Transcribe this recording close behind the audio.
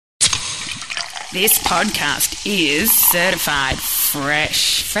This podcast is certified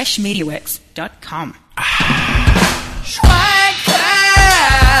fresh. Freshmediaworks.com.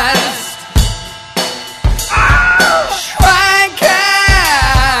 Schwagcast!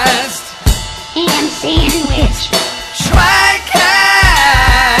 Schwagcast! Ham sandwich. Schwagcast!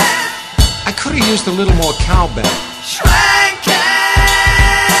 I could have used a little more cowbell. Schwagcast!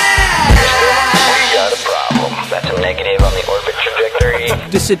 We got a problem. That's a negative on the orbit trajectory.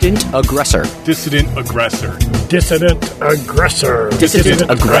 Dissident aggressor. Dissident aggressor. Dissident aggressor. Dissident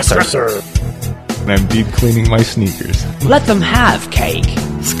aggressor. And I'm deep cleaning my sneakers. Let them have cake.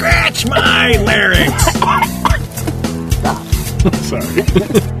 Scratch my larynx. Sorry.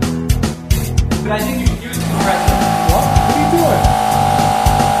 But I think you should use the compressor. What are you doing?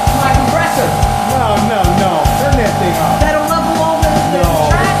 My compressor. No. Turn that thing off. That'll level all the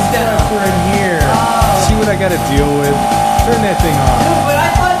tracks down. Compressor in here. See what I got to deal with? Turn that thing No, off. but I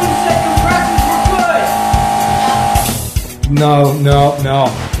thought you said compressors were good. No.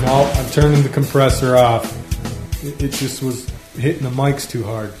 I'm turning the compressor off. It just was hitting the mics too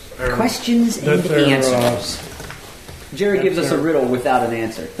hard. Questions and answers. Jerry gives us a riddle without an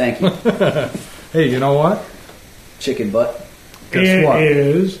answer. Thank you. Hey, you know what? Chicken butt. Guess what? It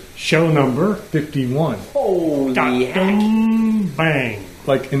is show number 51. Holy heck. bang.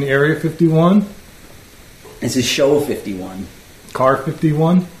 Like in Area 51? This is show 51. Car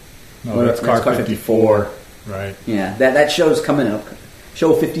 51? No, Well, that's car 54. Right. Yeah, that show's coming up.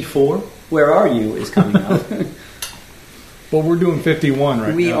 Show 54, Where Are You, is coming up. Well, we're doing 51 right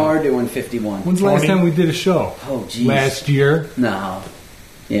now. We are doing 51. When's the last time we did a show? Oh, geez. Last year? No.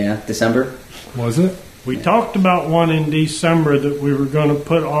 Yeah, December? Was it? We talked about one in December that we were going to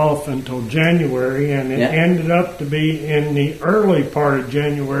put off until January, and it ended up to be in the early part of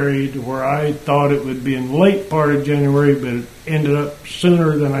January, to where I thought it would be in late part of January, but it ended up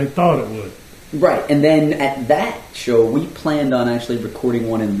sooner than I thought it would. Right, and then at that show, we planned on actually recording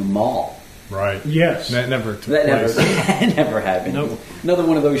one in the mall. Right. Yes. That never took That place. never happened. Nope. Another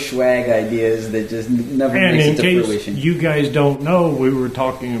one of those swag ideas that just never And makes in it to case fruition. you guys don't know, we were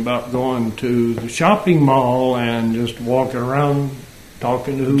talking about going to the shopping mall and just walking around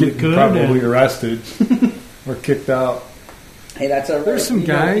talking to who we Getting could. probably and arrested or kicked out. Hey, that's our. There's some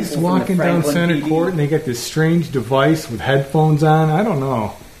guys walking down Center Court and they got this strange device with headphones on. I don't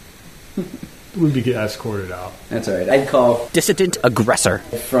know. We'd be getting escorted out. That's all right. I'd call Dissident aggressor.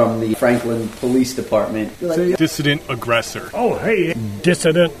 from the Franklin Police Department. Say- Dissident aggressor. Oh, hey,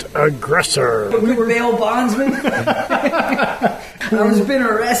 dissident aggressor. Quick bail bondsman. I was been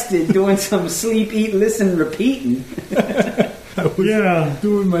arrested doing some sleep, eat, listen, repeating. I was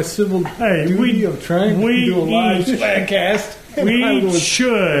doing my civil duty of trying to do a live podcast. We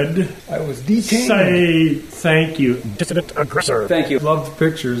should I was detained. say thank you, dissident aggressor. Thank you. Love the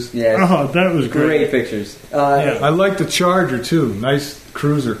pictures. Yes. Oh, that was Great great. pictures. I like the Charger too. Nice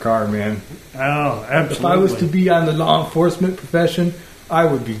cruiser car, man. Oh, absolutely. If I was to be on the law enforcement profession, I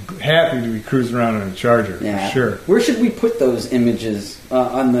would be happy to be cruising around in a Charger. Yeah. For sure. Where should we put those images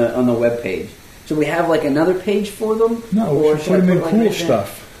on the web page? Should we have like another page for them? No, we should put them in cool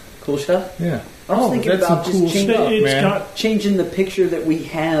stuff. Cool stuff? Yeah. I was thinking that's about some just cool stuff, It's man. got- changing the picture that we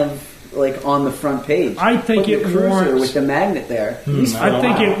have like on the front page. I think Putting it the cruiser warrants- with the magnet there. At least for I a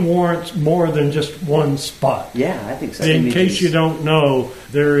think while. it warrants more than just one spot. Yeah, I think so. In Images. case you don't know,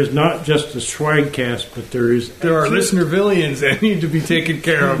 there is not just a Schwagcast, but there There are listener villains that need to be taken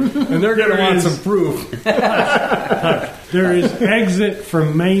care of, and they're going to There want is. some proof. There is exit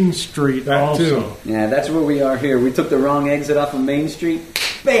from Main Street That also. too. Yeah, that's where we are here. We took the wrong exit off of Main Street.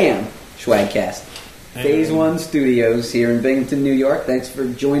 Bam! Schwagcast. Phase 1 Studios here in Binghamton, New York. Thanks for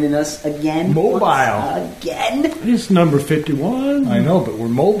joining us again. Mobile. Again. It's number 51. I know, but we're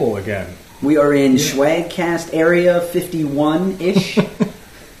mobile again. We are in Schwagcast area 51-ish.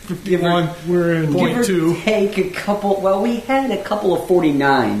 51. We're in Point Give or two. take a couple. Well, we had a couple of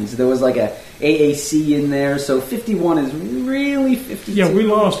 49s. There was like a AAC in there, so 51 is really 52. Yeah, we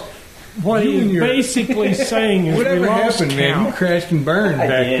lost. What You and he's your- basically saying is we Whatever lost happened, man? You count. crashed and burned I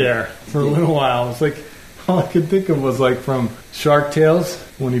back did. there for a little while. It's like all I could think of was like from Shark Tales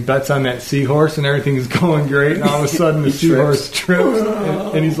when he bets on that seahorse and everything's going great, and all of a sudden the He seahorse trips,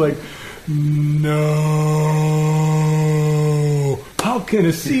 and he's like, "No, how can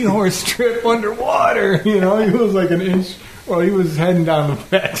a seahorse trip underwater?" You know, he was like an inch. Well, he was heading down the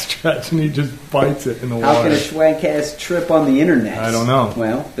backstretch, and he just bites it in the How water. can a Schwagcast trip on the internet? I don't know.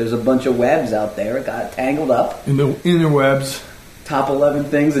 Well, there's a bunch of webs out there. It got tangled up. In the interwebs. Top 11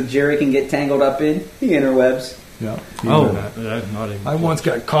 things that Jerry can get tangled up in. The interwebs. Yeah. the Oh, internet. that's not even. I once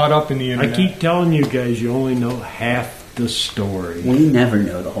got caught up in the I internet. keep telling you guys, you only know half the story. We never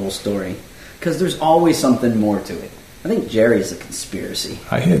know the whole story. Because there's always something more to it. I think Jerry's a conspiracy.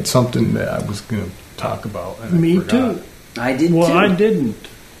 I had something that I was going to talk about. And I Me forgot. too. I did Well, too. I didn't.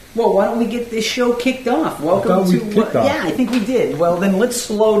 Well, why don't we get this show kicked off? Welcome thought we to... kicked off. Yeah, I think we did. Well, then let's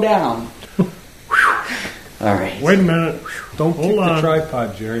slow down. All right. Wait a minute. Don't Hold kick the on.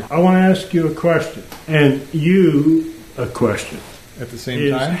 tripod, Jerry. I want to ask you a question. And you a question. At the same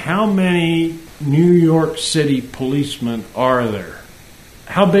Is time? how many New York City policemen are there?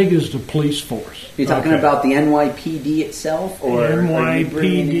 How big is the police force? You're talking Okay. about the NYPD itself, or are you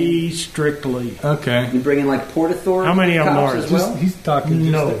bringing NYPD strictly. Okay. in, you bringing like Port Authority? How many of them cops are? as Just, well? he's talking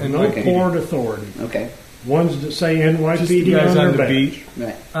just No, the no NYPD. Port Authority. Okay, Ones that say NYPD Just the guys on on their the badge. beach.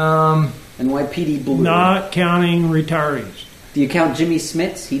 right. NYPD Blue. Not counting retirees. Do you count Jimmy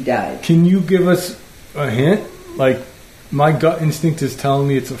Smits? He died. Can you give us a hint? Like, my gut instinct is telling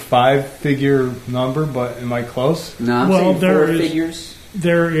me it's a 5-figure number, but am I close? No, I'm Well, saying there 4 is- figures.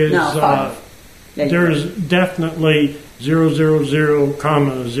 There is No, 5. Yeah, there is definitely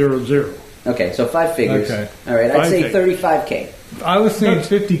 000,00. Okay, so 5 figures. Okay. All right, I'd 5 say figures. 35K. I was saying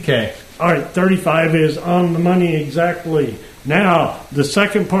 50K. All right, 35 is on the money exactly. Now, the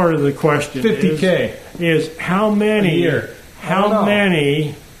second part of the question 50K. is how many A year. I don't know. How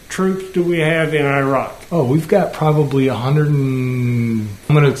many troops do we have in Iraq? Oh, we've got probably 100 and...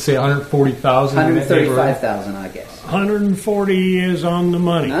 I'm going to say 140,000. in that neighborhood. 135,000, I guess. 140 is on the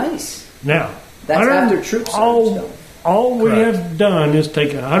money. Nice. Now, That's 100 after troop surge, all, though. all we Correct. have done is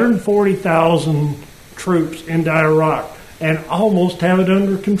take 140,000 troops into Iraq and almost have it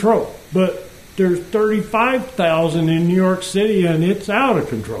under control. But there's 35,000 in New York City, and it's out of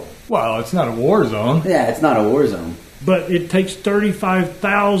control. Well, it's not a war zone. Yeah, it's not a war zone. But it takes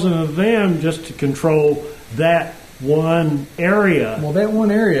 35,000 of them just to control that one area. Well, that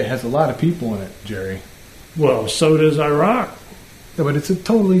one area has a lot of people in it, Jerry. Well, so does Iraq. Yeah, but it's a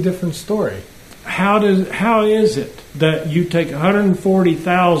totally different story. How is it that you take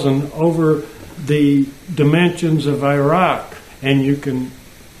 140,000 over the dimensions of Iraq and you can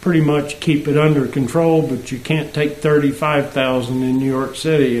pretty much keep it under control, but you can't take 35,000 in New York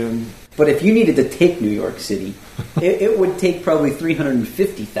City? And But if you needed to take New York City, it would take probably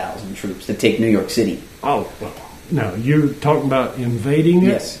 350,000 troops to take New York City. oh, well, no, you're talking about invading it.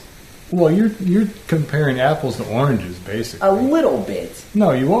 Yes, Well, you're comparing apples to oranges, basically. a little bit.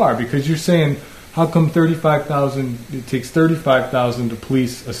 No, you are, because you're saying, how come 35,000, it takes 35,000 to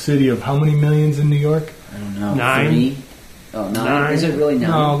police a city of how many millions in New York? I don't know. 9. 3? Oh, 9? Nine. Is it really 9?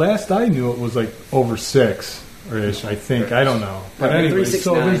 No, last I knew it was like over 6, or ish, I think. I don't know. But Probably anyway, 3, 6,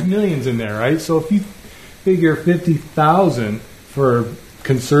 so 9. there's millions in there, right? So if you figure 50,000 for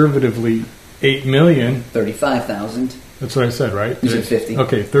conservatively 8 million, 35,000. that's what I said, right? You said 50.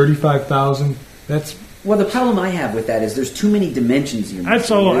 Okay, 35,000, that's... Well, the problem I have with that is there's too many dimensions here. That's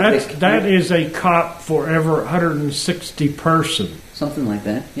all. That is a cop for every 160 person, Something like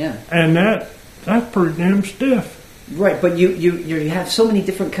that, yeah. and that's pretty damn stiff. Right, but you have so many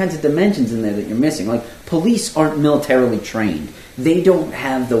different kinds of dimensions in there that you're missing. Like, police aren't militarily trained. They don't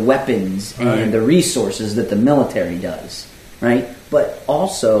have the weapons and Right. the resources that the military does, right? But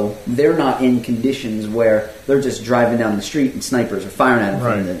also, they're not in conditions where they're just driving down the street and snipers are firing at them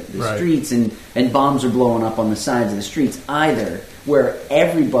from Right, the right. streets and bombs are blowing up on the sides of the streets either, where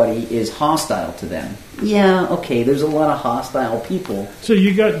everybody is hostile to them. Yeah, okay, there's a lot of hostile people. So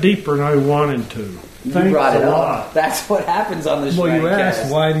you got deeper than I wanted to. You Thanks brought it a up. lot. That's what happens on the Well, you Schwagcast.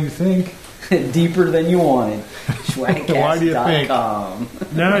 asked, why do you think? Deeper than you wanted. Why do you think? Schwagcast.com.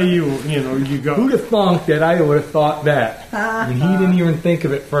 Now you go. Who'd have thunk that I would have thought that? And he didn't even think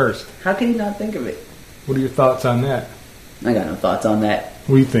of it first. How can you not think of it? What are your thoughts on that? I got no thoughts on that.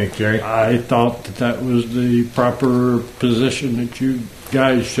 What do you think, Jerry? I thought that was the proper position that you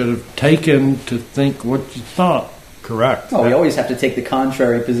guys should have taken to think what you thought. Correct. Well, we always have to take the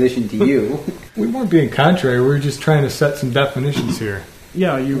contrary position to you, We weren't being contrary. We were just trying to set some definitions here.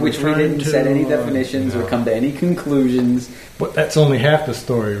 Yeah, you were which we trying didn't to set any definitions or come to any conclusions. But that's only half the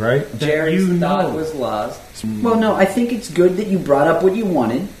story, right? Jerry's you thought know. was lost. Well, no, I think it's good that you brought up what you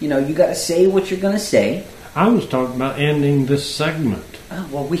wanted. You know, you got to say what you're going to say. I was talking about ending this segment. Oh,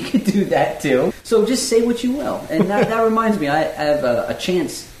 well, we could do that too. So just say what you will. And that reminds me, I have a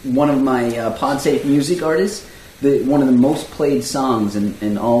chance, one of my PodSafe music artists, one of the most played songs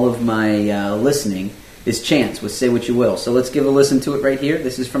in all of my listening is Chance with Say What You Will. So let's give a listen to it right here.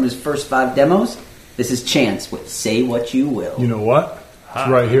 This is from his first 5 demos. This is Chance with Say What You Will. You know what? It's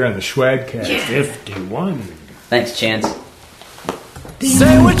right here on the Schwagcast. 51. Thanks, Chance.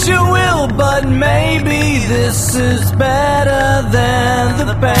 Say what you will, but maybe this is better than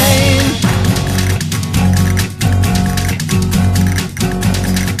the pain.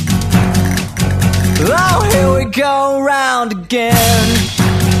 merry-go-round again.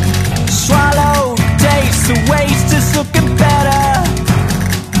 Swallow taste, the waste is looking better.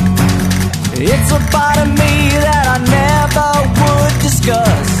 It's a part of me that I never would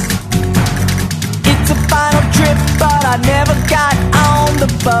discuss. It's a final trip, but I never got on the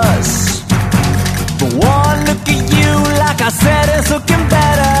bus. But one look at you, like I said, it's looking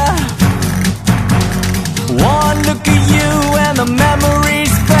better. One look at you and the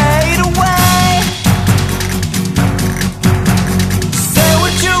memories fade away. Say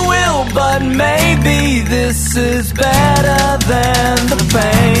what you will, but maybe this is better than the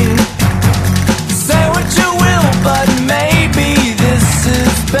pain. Say what you will, but maybe this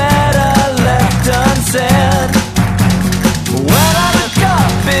is better left unsaid. When I look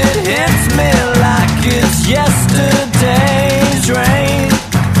up, it hits me like it's yesterday's rain.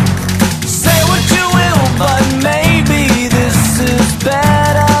 Say what you will, but maybe this is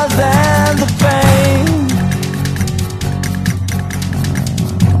better than the pain.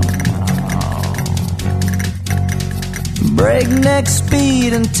 Breakneck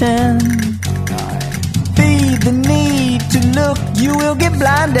speed and 10. Feed the need to look, you will get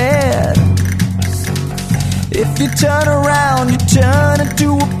blinded. If you turn around, you turn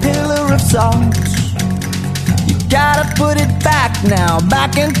into a pillar of salt. You gotta put it back now,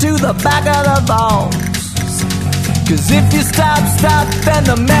 back into the back of the vault. 'Cause if you stop, then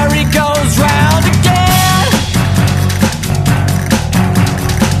the merry goes round again.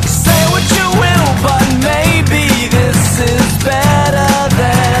 Say what you will, but maybe this is better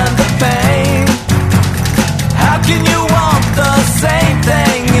than the pain. How can you want the same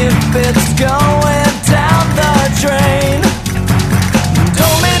thing if it's going down the drain?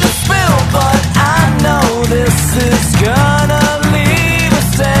 Don't mean to spill, but I know this is gonna leave a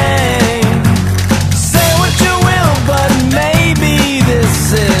stain. Say what you will, but maybe this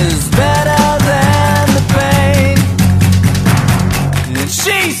is better than the pain. And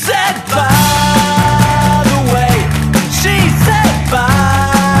she said, by the way, she said,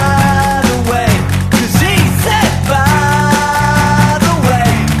 by the way, 'cause he said, by the way,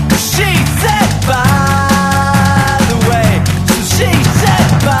 she said, by the way, so she said,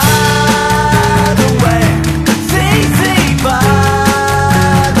 by the way, it's easy,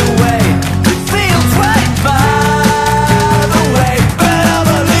 by the way, it feels right, by the way, better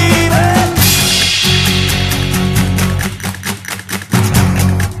believe it.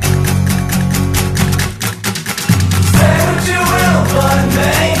 Say what you will, but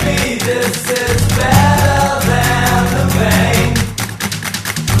maybe this is better than the pain.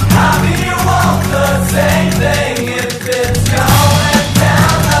 How can you want the same thing if it's going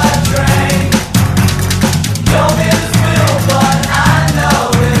down the drain? Don't mean to spill, but I know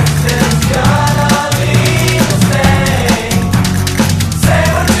this is gonna leave a stain. Say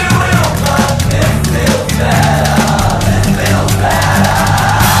what you will, but this feels better. This feels better.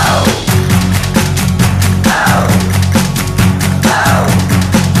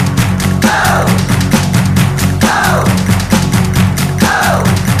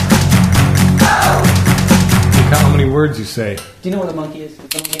 Look how many words you say. Do you know where the monkey is? Is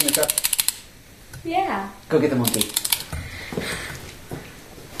the monkey in the truck? Yeah. Go get the monkey.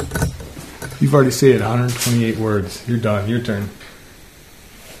 You've already said 128 words. You're done. Your turn.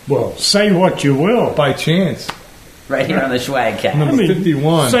 Well, say what you will. By chance. Right here on the Schwagcast. Number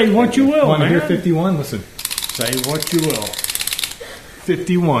 51. Say what you will, Want to man. hear 51? Listen. Say what you will.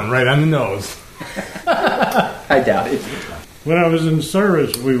 51, right on the nose. I doubt it. When I was in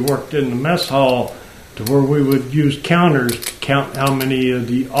service, we worked in the mess hall to where we would use counters to count how many of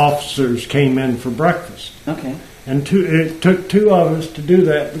the officers came in for breakfast. Okay. And it took two of us to do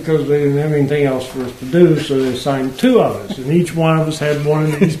that because they didn't have anything else for us to do, so they assigned two of us, and each one of us had one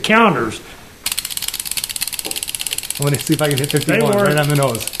of these counters. I want to see if I can hit 51 right on the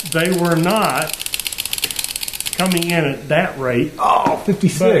nose. They were not coming in at that rate. Oh,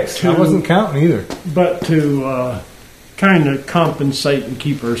 56. I wasn't counting either. But to kind of compensate and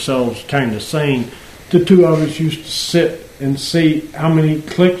keep ourselves kind of sane, the two of us used to sit and see how many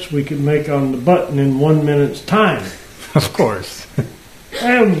clicks we could make on the button in 1 minute's time. Of course.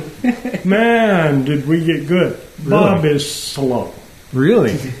 And man, did we get good. Really? Bob is slow.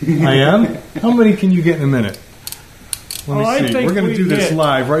 Really? I am? How many can you get in a minute? Let me see. think We're going to do this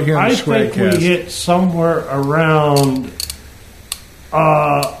live right here on the Schwagcast. I think we hit somewhere around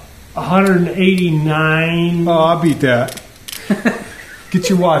 189. Oh, I'll beat that. Get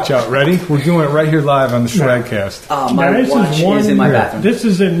your watch out. Ready? We're doing it right here live on the Schwagcast. My Now, this watch is is in my bathroom. This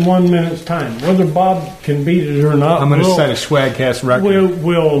is in 1 minute's time. Whether Bob can beat it or not, I'm going to set a Schwagcast record.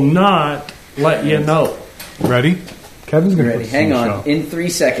 We'll not let you know. Ready? Kevin's going to Ready. Hang on. In 3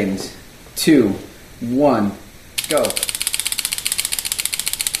 seconds. 2, 1. Go.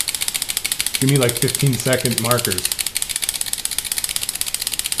 Give me like 15-second markers.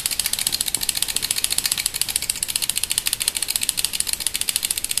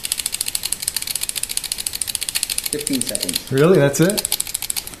 $15. Really? That's it?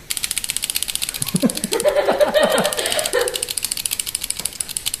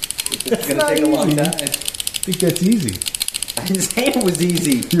 It's going to take a long time. I think that's easy. I didn't say it was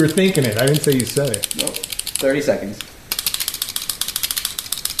easy. You were thinking it. I didn't say you said it. Nope. 30 seconds.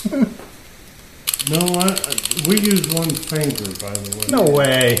 No, we use one finger, by the way. No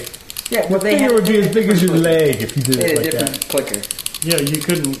way. Yeah, well, Your finger would be as big as your leg if you did They it had a like different that. clicker. Yeah, you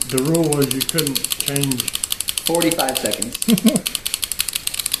couldn't. The rule was you couldn't change. 45 seconds.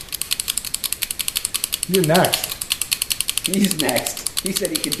 You're next. He's next. He said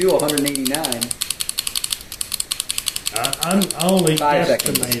he could do 189. I'm only 5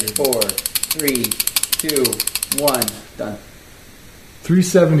 seconds. estimated. 4, 3, 2, 1. Done.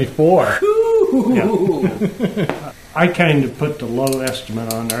 374. Yeah. I kind of put the low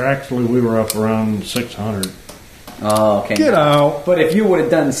estimate on there. Actually, we were up around 600. Oh, okay. Get out. But if you would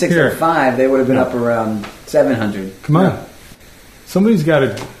have done 605, they would have been up around 700. Come on. Somebody's got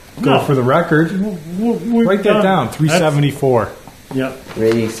to go for the record. Write that down. 374. Yep.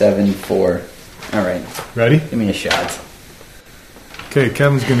 374. All right. Ready? Give me a shot. Okay,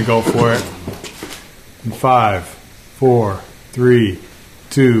 Kevin's going to go for it. In 5, 4, 3,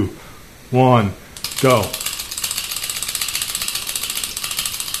 2, 1, go.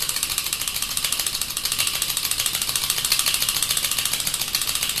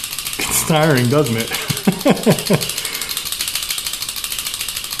 It's tiring, doesn't it?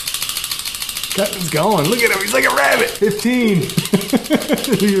 Kevin's going. Look at him. He's like a rabbit. 15.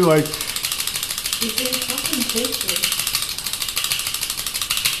 You're like... He's been talking pictures.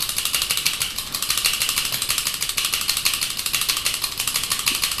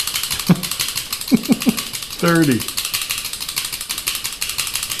 $30.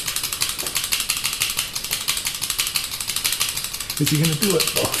 Is he going to do it,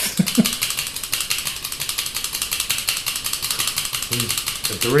 folks?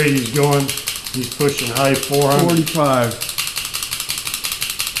 At the rate he's going, he's pushing high 400. 45.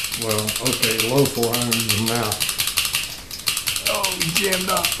 Well, okay, low 400s now. Oh, he jammed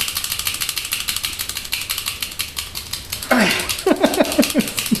up.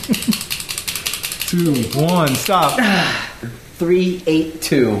 Two, one, stop.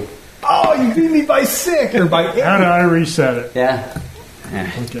 382. Oh, you beat me by 6 or by 8. How do I reset it? Yeah.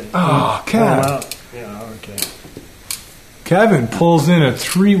 Okay. Oh, Pull Kev. out. Yeah, okay. Kevin pulls in a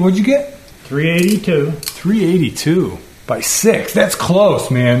 3. What'd you get? 382. 382 by 6. That's close,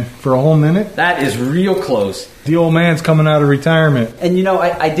 man. For a whole minute. That is real close. The old man's coming out of retirement. And you know,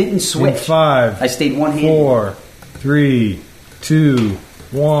 I didn't switch. In 5. I stayed one-handed. 4, 3, 2,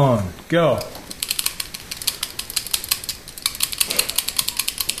 1, go.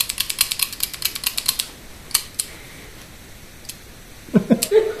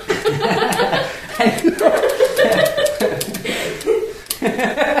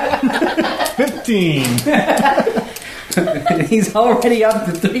 He's already up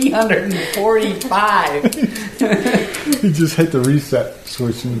to 345. He just hit the reset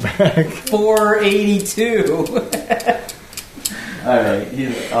switch in the back. 482. All right,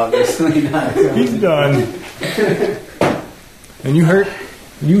 he's obviously not. He's done. And you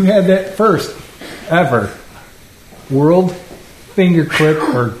had that first ever world finger click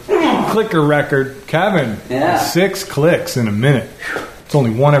or clicker record. Kevin, Yeah. 6 clicks in a minute. It's only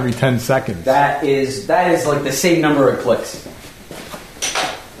one every 10 seconds. That is like the same number of clicks.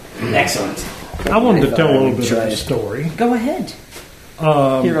 Excellent. I wanted to thought tell I a little would bit try of a it. story. Go ahead.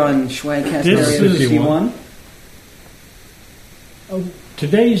 Here on Schwagcast this Area is 51.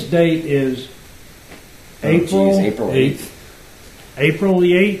 Today's date is April April 8th. April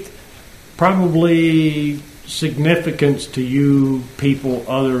the 8th. Probably significance to you people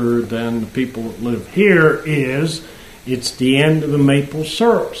other than the people that live here is it's the end of the maple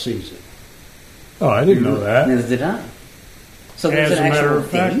syrup season. Oh, I didn't know that. As did I. So there's As an a matter actual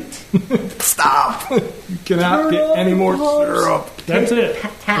of date? Stop! You cannot get any more syrup. That's it.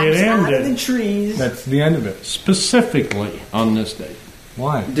 Taps It out of the ended trees. That's the end of it. specifically on this date.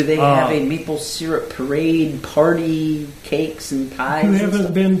 Why? Do they have a maple syrup parade, party, cakes and pies? You and haven't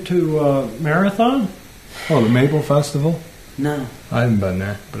stuff? been to Marathon? Oh, the Maple Festival? No. I haven't been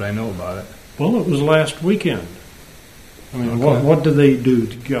there, but I know about it. Well, it was last weekend. I mean, Okay. what do they do?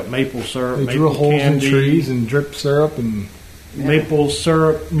 You got maple syrup, They maple drill holes candy, in trees and drip syrup and... maple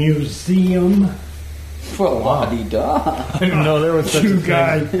syrup museum. La-di-da. I didn't know there was such a You thing.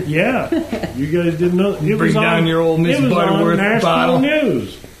 guys, yeah, you guys didn't know. It Bring down your old Miss it was on Butterworth national bottle.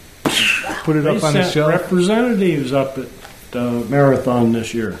 news. Put it They up on the sent shelf. representatives up at Marathon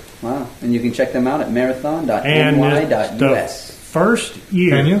this year. Wow. And you can check them out at And marathon.ny.us. the first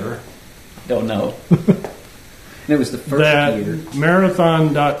year Can you? Don't know. It was the first that year.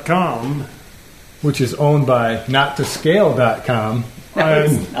 marathon.com Which is owned by nottoscale.com.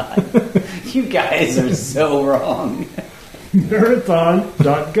 and You guys are so wrong.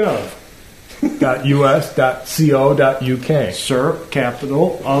 marathon.gov, .us.co.uk. syrup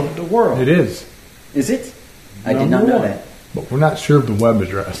capital of the world. It is. Is it? I did Number not know one. that. But we're not sure of the web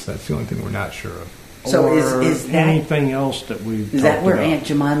address. That's the only thing we're not sure of. So Or is that anything else that we've is that talked where about. Aunt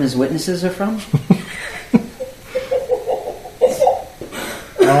Jemima's witnesses are from?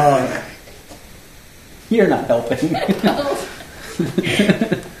 You're not helping.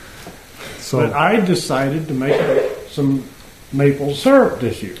 So But I decided to make some maple syrup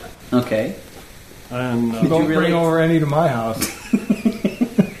this year. Okay. And don't you really- bring over any to my house.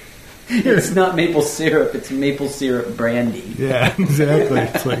 It's not maple syrup, it's maple syrup brandy. Yeah, exactly.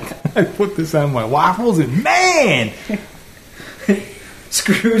 It's like, I put this on my waffles and man,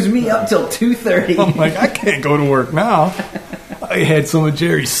 Screws me up till 2:30. I'm like, I can't go to work now. I had some of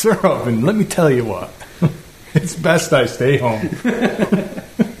Jerry's syrup, and let me tell you what, it's best I stay home.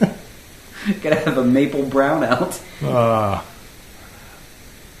 Gotta have a maple brownout. Uh,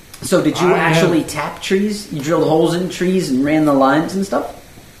 So did you I actually have- tap trees? You drilled holes in trees and ran the lines and stuff?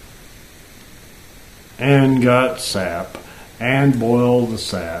 and got sap and boiled the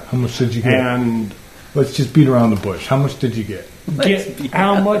sap. how much did you get? And Let's just beat around the bush. How much did you get? get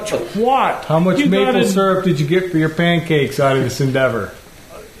how much what? How much You maple gotta- syrup did you get for your pancakes out of this endeavor?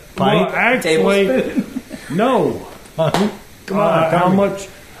 Well, Pint? actually, Tablespoon? no. Come on, How tell me. much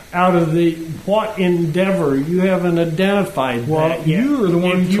out of the what endeavor? You haven't identified Well, that yet. you were the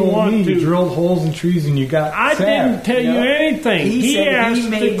one If who you told want me to, you drilled holes in trees and you got I sap. didn't tell you anything. He said asked he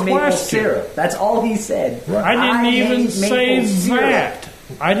made the maple question. syrup. That's all he said. I didn't even made say maple syrup. that.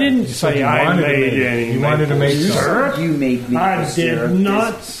 I didn't said say you I wanted to made make- any. you wanted to maple make syrup. You made maple I syrup. did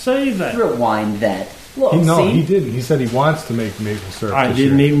not say that. Rewind that. Look, No, see? he didn't. He said he wants to make maple syrup. I this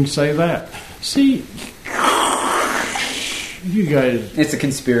didn't year. even say that. See, you guys. It's a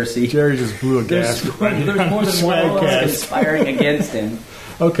conspiracy. Jerry just blew a There's, gasket right here there's on more the than one of us Schwagcast. conspiring against him.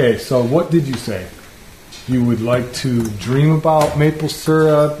 Okay, so what did you say? You would like to dream about maple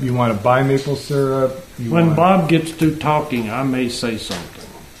syrup? You want to buy maple syrup? When Bob gets through talking, I may say something.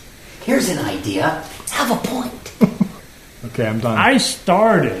 Here's an idea. Have a point. Okay, I'm done. I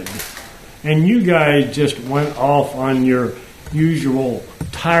started, and you guys just went off on your usual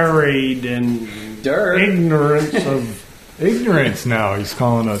tirade and Dirt. ignorance of. Ignorance now, he's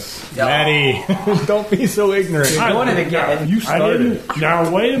calling us. No. Maddie, don't be so ignorant. Doing it again. You I started. didn't. Now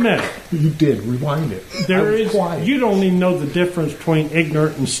wait a minute. You did. Rewind it. I There was is. quiet. You don't even know the difference between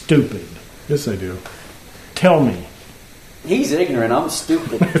ignorant and stupid. Yes, I do. Tell me. He's ignorant. I'm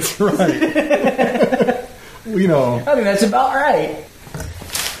stupid. That's right. We know. I think that's about right.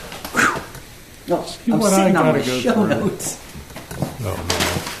 No, I'm what sitting I on my gotta go show through. notes. Oh,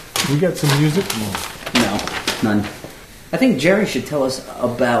 man. We got some music? No, none. I think Jerry should tell us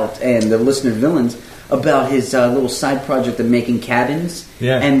about, and the listener villains, about his little side project of making cabins.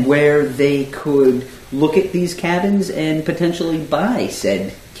 Yeah. And where they could look at these cabins and potentially buy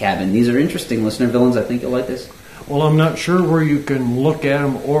said cabin. These are interesting, listener villains. I think you'll like this. Well, I'm not sure where you can look at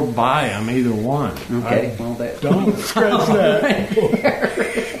them or buy them. Either one. Okay. Well, that. Don't scratch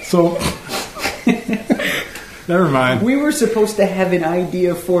that. So, never mind. We were supposed to have an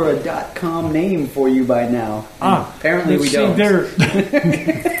idea for a .com name for you by now. Apparently we see, don't.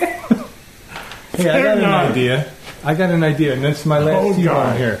 Hey, I got an idea. I got an idea, and that's my last team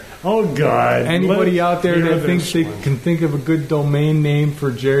on here. Oh God! Anybody out there hear that thinks this they one. can think of a good domain name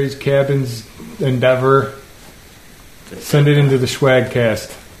for Jerry's Cabin's endeavor, send it into the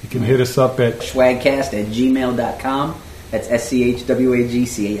Schwagcast. You can hit us up at Schwagcast@gmail.com. That's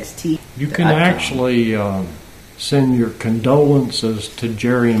SCHWAGCAST. You can actually send your condolences to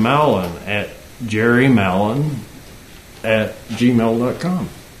Jerry Mallon at jerrymallon@gmail.com.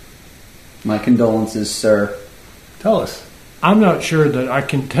 My condolences, sir. Tell us. I'm not sure that I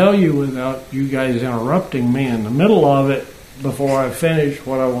can tell you without you guys interrupting me in the middle of it before I finish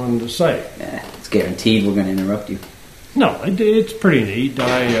what I wanted to say. It's guaranteed we're going to interrupt you. No, it's pretty neat.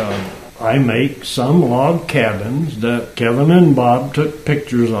 I make some log cabins that Kevin and Bob took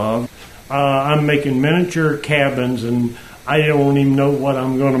pictures of. I'm making miniature cabins, and I don't even know what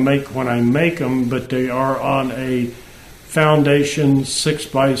I'm going to make when I make them, but they are on a foundation 6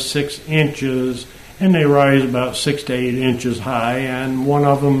 by 6 inches, and they rise about 6 to 8 inches high. And one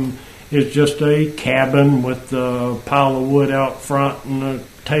of them is just a cabin with a pile of wood out front and the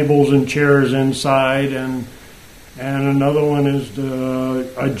tables and chairs inside, and another one is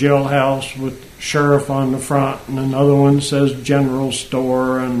a jailhouse with sheriff on the front, and another one says general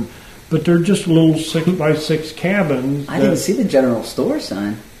store, but they're just little 6x6 cabins. I didn't see the general store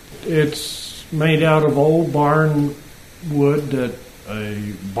sign. It's made out of old barn wood that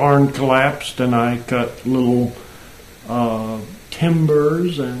a barn collapsed, and I cut little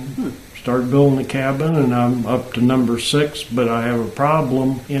timbers and started building the cabin, and I'm up to number 6, but I have a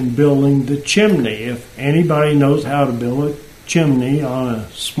problem in building the chimney. If anybody knows how to build a chimney on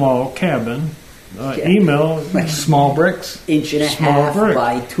a small cabin, email. Like small bricks? Inch and a half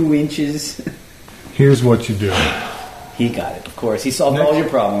by 2 inches. Here's what you do. He got it, of course. He solved all your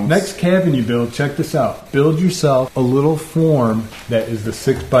problems. Next cabin you build, check this out. Build yourself a little form that is the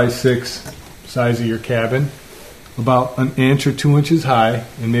 6x6 size of your cabin, about an inch or 2 inches high,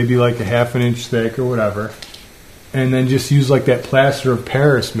 and maybe like a half an inch thick or whatever. And then just use like that plaster of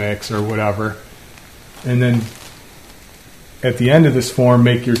Paris mix or whatever. And then at the end of this form,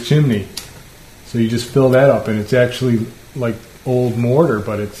 make your chimney. So you just fill that up, and it's actually like old mortar,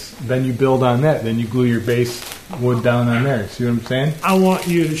 but then you build on that. Then you glue your base wood down on there. See what I'm saying? I want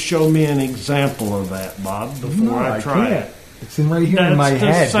you to show me an example of that, Bob, before I try it. It's in right here in my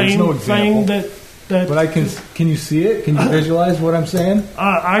head. There's no example. But I can you see it? Can you visualize what I'm saying?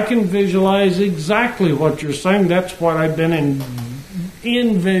 I can visualize exactly what you're saying. That's what I've been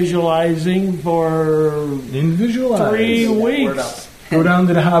in visualizing for 3 weeks. Go down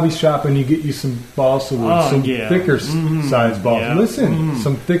to the hobby shop and you get you some balsa wood, some thicker size balsa. Yeah. Listen,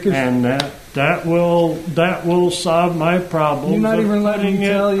 some thicker. And that will solve my problem. You're not even letting me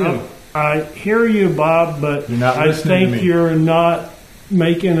tell you. I hear you, Bob, but I think you're not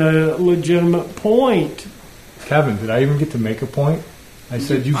making a legitimate point. Kevin, did I even get to make a point? I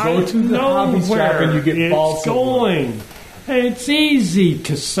said you go to the hobby shop and you get balsa wood. It's easy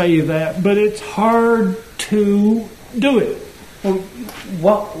to say that, but it's hard to do it.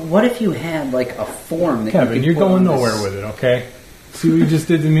 Well, what if you had like a form that Kevin, you you're going nowhere with it, okay? See what you just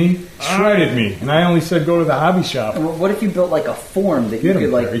did to me? Shredded me. And I only said go to the hobby shop. What if you built like a form that you could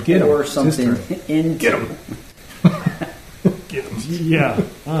like pour something into? Get him. Yeah.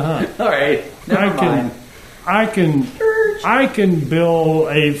 Uh-huh. All right. Never mind. I can build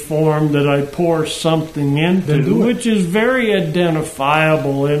a form that I pour something into, which is very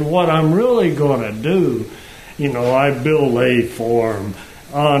identifiable in what I'm really going to do. You know, I build a form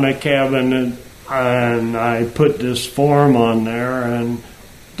on a cabin and I put this form on there and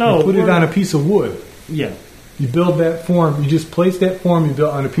you put it on a piece of wood. Yeah. You build that form. You just place that form you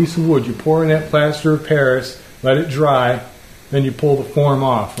built on a piece of wood. You pour in that plaster of Paris, let it dry, then you pull the form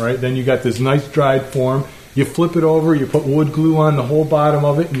off, right? Then you got this nice dried form. You flip it over, you put wood glue on the whole bottom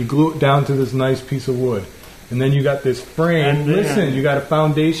of it, and you glue it down to this nice piece of wood. And then you got this frame. Listen, you got a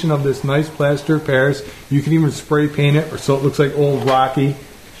foundation of this nice plaster of Paris. You can even spray paint it, or so it looks like old Rocky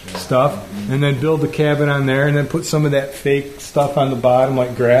stuff. And then build the cabin on there, and then put some of that fake stuff on the bottom,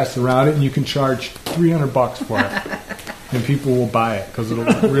 like grass around it, and you can charge $300 for it. And people will buy it because it'll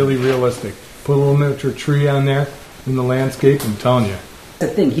look really realistic. Put a little miniature tree on there in the landscape. I'm telling you. The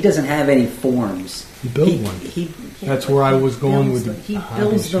thing, he doesn't have any forms. He built one. That's where I was going with He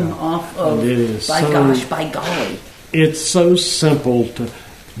builds them off of, by golly. It's so simple to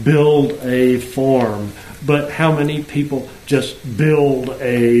build a form, but how many people just build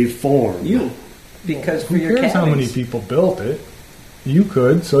a form? You. Because for your Who cares how many people built it? You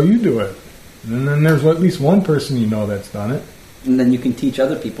could, so you do it. And then there's at least one person you know that's done it. And then you can teach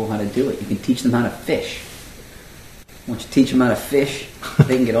other people how to do it. You can teach them how to fish. Once you teach them how to fish,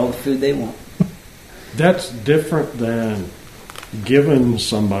 they can get all the food they want. That's different than giving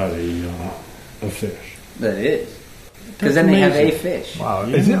somebody a fish. That is. Because then they have a fish. Wow.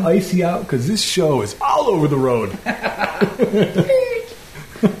 Yeah. Is it icy out? Because this show is all over the road.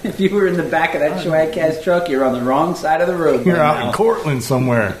 If you were in the back of that Schwagcast truck, you're on the wrong side of the road. You're out in Cortland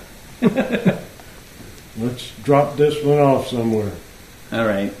somewhere. Let's drop this one off somewhere. All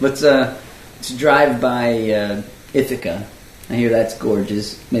right. Let's drive by Ithaca. I hear that's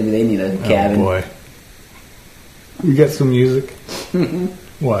gorgeous. Maybe they need a cabin. Oh, boy. You got some music?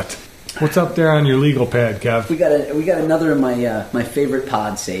 What? What's up there on your legal pad, Kev? We got another of my favorite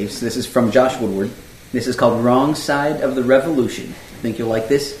pod saves. This is from Josh Woodward. This is called Wrong Side of the Revolution. Think you'll like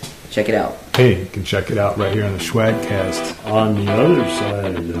this? Check it out. Hey, you can check it out right here on the Schwagcast. On the other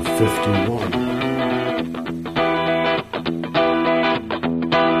side of 51.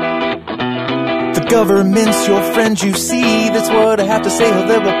 The government's your friend, you see. That's what I have to say, or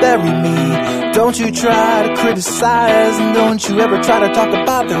they will bury me. Don't you try to criticize, and don't you ever try to talk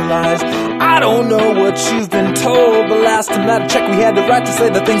about their lies. I don't know what you've been told, but last time I checked we had the right to say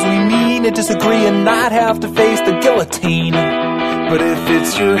the things we mean and disagree and not have to face the guillotine. But if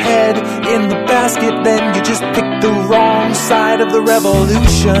it's your head in the basket, then you just picked the wrong side of the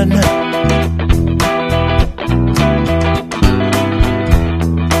revolution.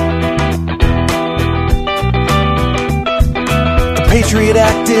 Patriot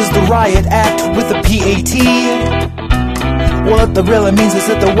Act is the riot act with a PAT. What that really means is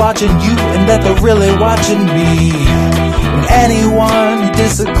that they're watching you and that they're really watching me. And anyone who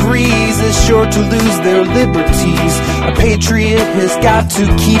disagrees is sure to lose their liberties. A patriot has got to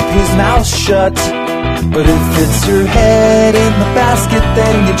keep his mouth shut. But if it's your head in the basket,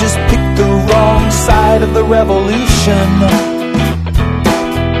 then you just picked the wrong side of the revolution.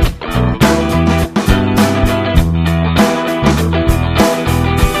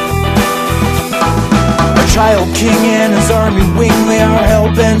 Child king and his army wing, they are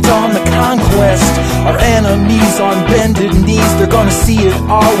hell-bent on the conquest. Our enemies on bended knees, they're gonna see it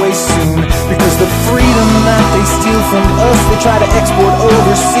our way soon. Because the freedom that they steal from us, they try to export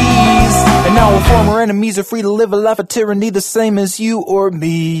overseas. And now our former enemies are free to live a life of tyranny the same as you or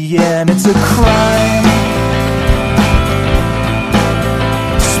me. And it's a crime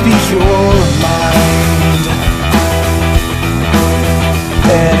to speak your mind.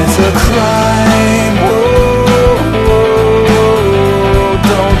 And it's a crime,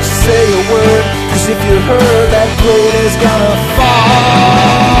 don't say a word, 'cause if you heard, that blade is gonna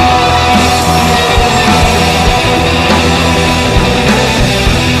fall.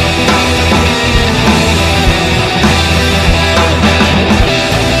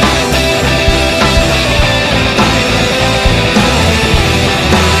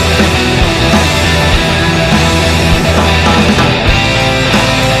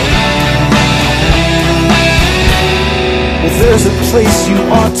 There's a place you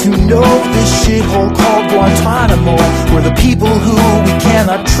ought to know, this shithole called Guantanamo, where the people who we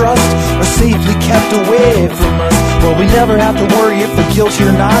cannot trust are safely kept away from us. Well, we never have to worry if they're guilty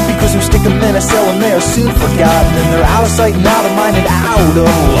or not, because we stick them in a cell and they are soon forgotten, and they're out of sight and out of mind and out of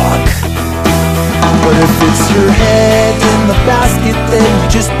luck. But if it's your head in the basket, then you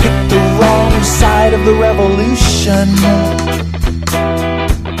just picked the wrong side of the revolution.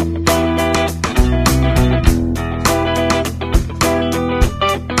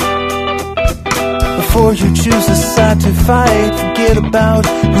 Before you choose a side to fight, forget about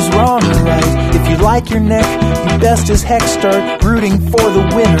who's wrong or right. If you like your neck, you best as heck start rooting for the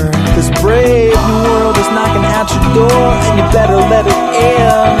winner. This brave new world is knocking at your door, and you better let it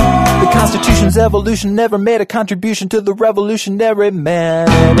in. The Constitution's evolution never made a contribution to the revolutionary man.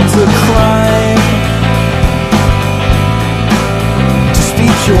 And it's a crime to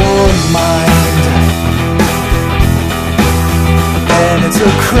speak your mind. And it's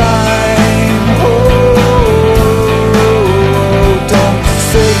a crime, don't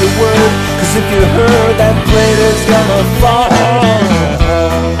say a word, 'cause if you heard, that blade is gonna fall.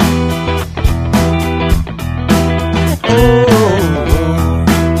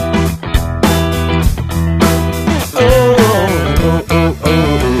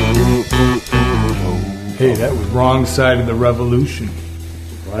 Hey, that was wrong side of the revolution.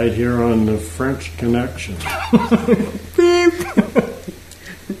 Right here on the French Connection.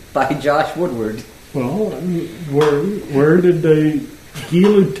 By Josh Woodward. Well, where did they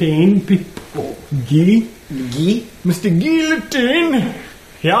guillotine people? Guy? Guy? Mr. Guillotine?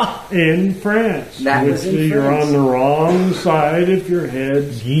 Yeah. In France. That was in You're France. on the wrong side if your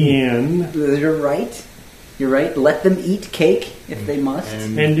head's in. You're right. You're right. Let them eat cake if they must.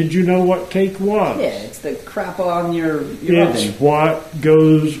 And did you know what cake was? Yeah, it's the crap on your It's oven. what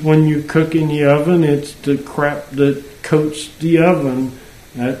goes when you cook in the oven. It's the crap that coats the oven.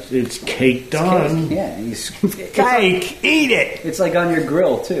 It's caked on. Cake. Yeah, Cake, eat it. It's like on your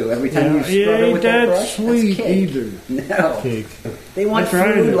grill too. Every time you scrub Yeah, it with that ain't that brush, sweet that's cake. either. No, Cake. they want That's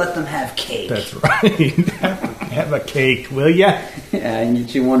right. food. Let them have cake. That's right. Have a cake, will ya? Yeah, and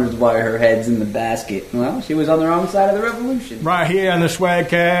she wonders why her head's in the basket. Well, she was on the wrong side of the revolution. Right here on the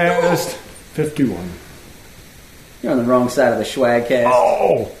Schwagcast. 51. You're on the wrong side of the Schwagcast.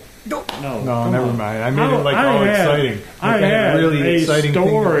 Oh! No, No, never mind. I made it like all had- exciting. I Like had really a exciting thing.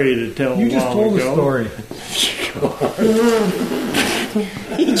 story to tell. You a just while told ago. a story.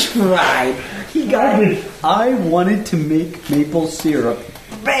 He tried. He got it. I wanted to make maple syrup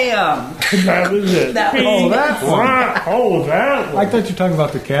Bam! That was it. That was Oh, that one. Oh, that I one. thought you were talking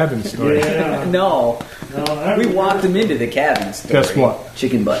about the cabin story. Yeah. No, No, that we was- walked him into the cabin story. Guess what?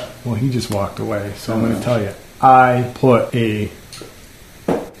 Chicken butt. Well, he just walked away, so I'm going to tell you. I put a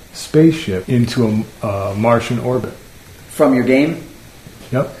spaceship into a Martian orbit. From your game?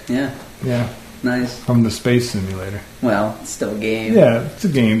 Yep. Yeah, Yeah. nice. From the space simulator. Well, it's still a game. Yeah, it's a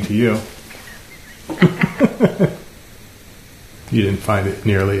game to you. You didn't find it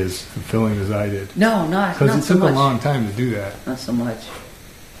nearly as fulfilling as I did. No, not Because it so took much. a long time to do that. Not so much.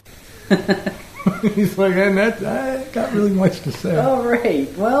 He's like, and that, I got really much to say. All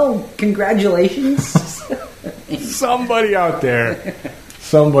right. Well, congratulations. Somebody out there.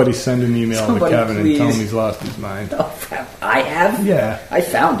 Somebody send an email Somebody, to Kevin please. and tell him he's lost his mind. Oh, crap. I have? Yeah. I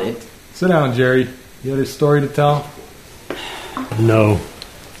found it. Sit down, Jerry. You had a story to tell? No.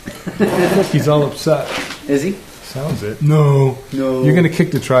 Look, he's all upset. Is he? Sounds it. No. No. You're going to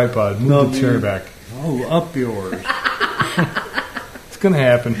kick the tripod. Move the chair back. Oh, up yours. It's going to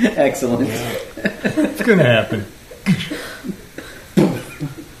happen. Excellent. It's going to happen.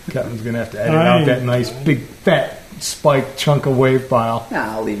 Kevin's going to have to edit out that nice, big, fat, spiked chunk of wave file.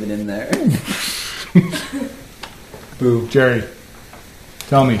 Nah, I'll leave it in there. Boo. Jerry,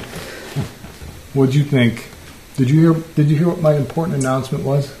 tell me. What'd you think? Did you hear what my important announcement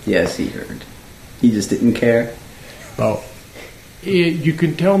was? Yes, he heard. He just didn't care. Oh, You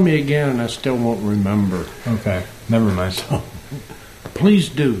can tell me again, and I still won't remember. okay. Never mind. Please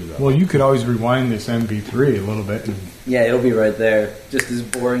do, though. Well, you could always rewind this MP3 a little bit. Yeah, it'll be right there. Just as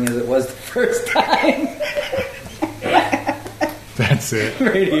boring as it was the first time. That's it.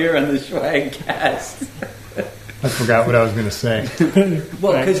 Right here on the Schwagcast. I forgot what I was going to say.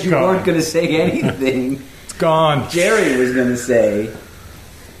 Well, because you gone. weren't going to say anything. It's gone. Jerry was going to say.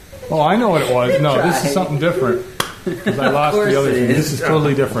 Oh, I know what it was. No, this Try. is something different. Because I lost course the other it thing. is. This is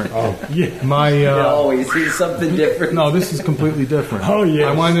totally different. Oh, yeah. My It always is something different. no, this is completely different. Oh, yes.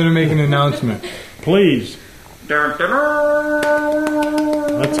 I wanted to make an announcement. Please.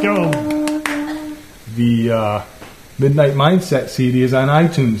 Let's go. The Midnight Mindset CD is on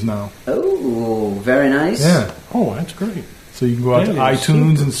iTunes now. Oh, very nice. Yeah. Oh, that's great. So you can go out to That is iTunes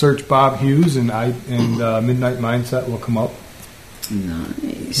super. and search Bob Hughes, and Midnight Mindset will come up.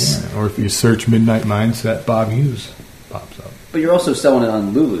 Nice. Yeah. Or if you search Midnight Mindset, Bob Hughes pops up. But you're also selling it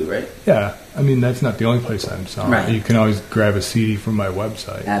on Lulu, right? Yeah, I mean that's not the only place I'm selling. Right. You can always grab a CD from my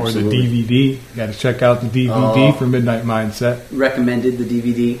website Absolutely. or the DVD. You got to check out the DVD for Midnight Mindset. Recommended the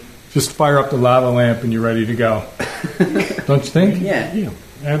DVD. Just fire up the lava lamp and you're ready to go. Don't you think? Yeah. Yeah,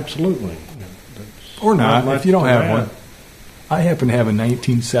 absolutely. Or not, Not if you don't much have to one. add. I happen to have a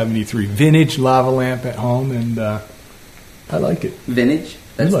 1973 vintage lava lamp at home, and I like it. Vintage?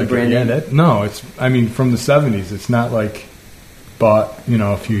 That's You like the brand it? Yeah, name? no, it's. I mean, from the 70s. It's not like bought,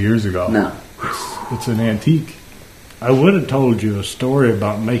 a few years ago. No. It's an antique. I would have told you a story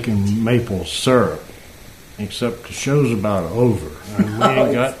about making maple syrup, except the show's about over, and we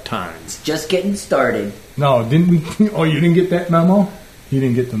ain't got time. It's just getting started. No, didn't we? Oh, you didn't get that memo? You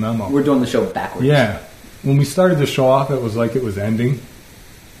didn't get the memo. We're doing the show backwards. Yeah. When we started the show off, it was like it was ending.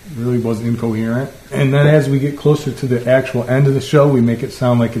 It really was incoherent. And then as we get closer to the actual end of the show, we make it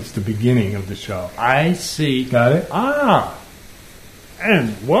sound like it's the beginning of the show. I see. Got it? Ah,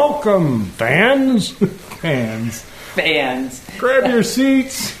 and welcome, fans. Fans. Fans. Grab your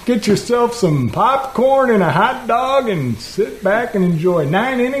seats, get yourself some popcorn and a hot dog, and sit back and enjoy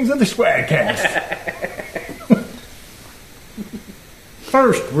 9 innings of the Schwagcast.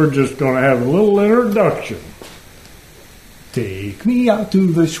 First, we're just going to have a little introduction. Take me out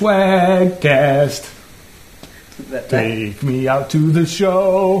to the Schwagcast. That- Take me out to the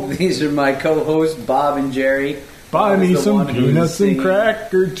show. These are my co-hosts, Bob and Jerry. Buy Bob me is the some one who's peanuts and singing.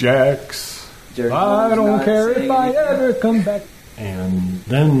 Cracker Jacks. Jerry's I one's don't not care if singing. I ever come back. And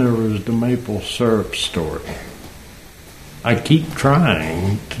then there was the maple syrup story. I keep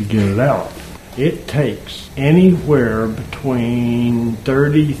trying to get it out. It takes anywhere between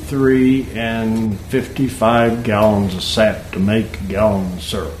 33 and 55 gallons of sap to make a gallon of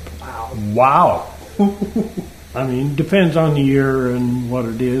syrup. Wow. I mean, depends on the year and what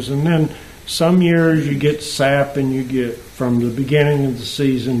it is. And then some years you get sap and you get from the beginning of the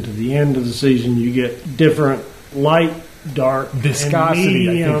season to the end of the season, you get different light, dark, and Viscosity,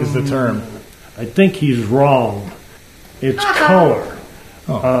 I think, is the medium. term. I think he's wrong. It's color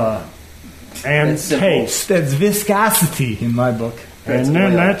and That's simple. taste. That's viscosity in my book. That's And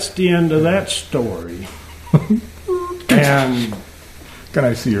then oil. that's the end of that story. And Can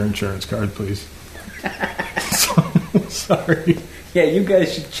I see your insurance card, please? Sorry. Yeah, you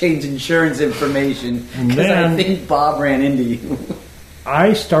guys should change insurance information And because I then- think Bob ran into you.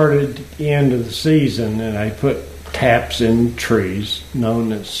 I started at the end of the season and I put taps in trees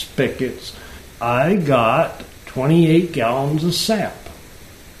known as spigots. I got 28 gallons of sap.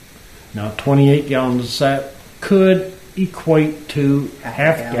 Now, 28 gallons of sap could equate to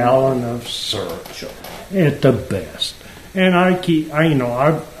half gallon of syrup at the best. And I've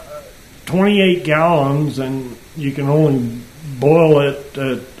 28 gallons, and you can only boil it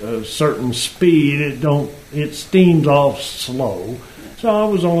at a certain speed. It steams off slow. So I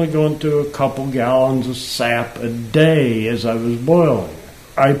was only going through a couple gallons of sap a day as I was boiling.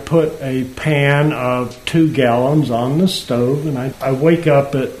 I put a pan of 2 gallons on the stove, and I wake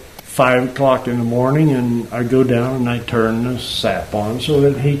up at 5 o'clock in the morning, and I go down and I turn the sap on so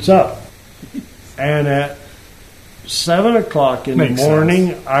that it heats up. And at 7 o'clock in the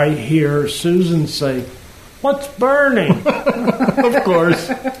morning, I hear Susan say, "What's burning?" Of course.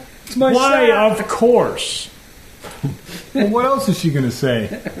 It's my Why, sap. of course. Well, what else is she going to say?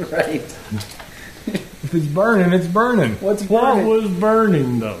 Right. If it's burning, it's burning. What's What burning? was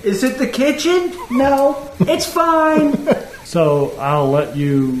burning, though? Is it the kitchen? No, it's fine. So I'll let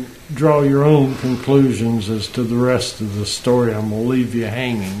you draw your own conclusions as to the rest of the story. I'm going to leave you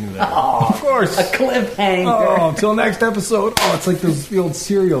hanging there. Of course. A cliffhanger. Oh, until next episode. Oh, it's like those old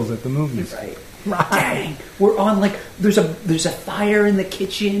cereals at the movies. Right. Dang, we're on there's a fire in the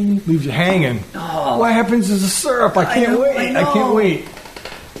kitchen. Leaves you hanging. Oh. What happens to the syrup? I can't know, wait. I I can't know. wait.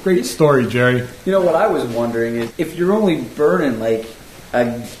 Great story, Jerry. You know what I was wondering is if you're only burning like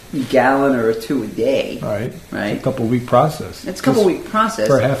a gallon or 2 a day, Right. right? It's a couple week process. It's a couple week process.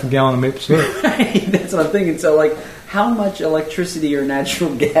 For a half a gallon of maple syrup. Right, that's what I'm thinking. So, like, how much electricity or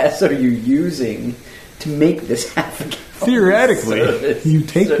natural gas are you using to make this half a gallon? Theoretically, you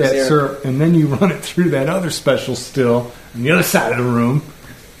take that syrup and then you run it through that other special still on the other side of the room,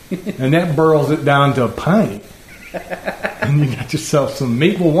 and that burls it down to a pint. And you got yourself some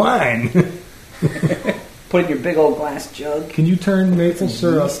maple wine. Put it in your big old glass jug. Can you turn maple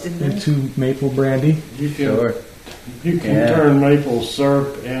syrup yeast in there? into maple brandy? You can, Sure. you can turn maple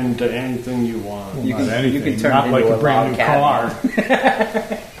syrup into anything you want. Well, You not can- anything. you can turn not it like into a a brand new log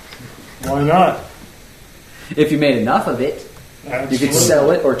car. Why not? If you made enough of it, you Absolutely. could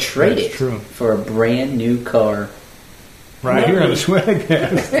sell it or trade That's it true. for a brand new car. Right here on the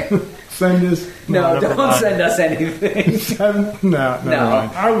Schwagcast. Send us. No, never don't mind. send us anything. No, never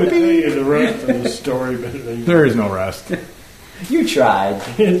mind. I would tell you the rest of the story, but There is no rest. You tried.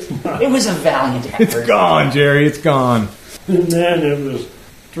 it's not. It was a valiant effort. It's gone, Jerry. It's gone. And then it was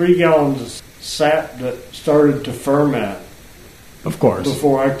 3 gallons of sap that started to ferment Of course.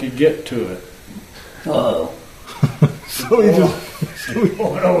 before I could get to it. Oh. So he just.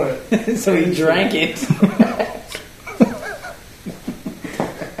 Boil it. So he drank it.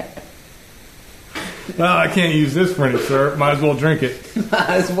 Well, I can't use this for any syrup. Might as well drink it.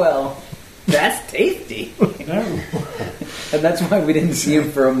 As well. That's tasty. That- And that's why we didn't see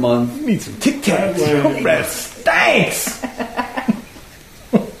him for a month. Need some Tic Tacs. That That stinks.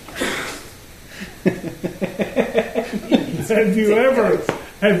 Have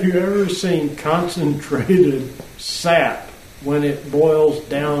you ever seen concentrated sap when it boils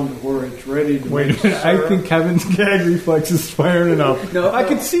down to where it's ready to Wait make a minute. I syrup? think Kevin's gag reflex is firing enough. No, I no.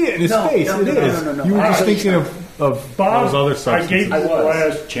 can see it in his No, face. no, It no, no, is. no, no, no. You were just Actually, thinking of Bob, those other I substances. gave you I the was.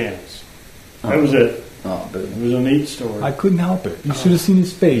 last chance. That was it. Oh, boo. It was a neat story. I couldn't help it. You should have seen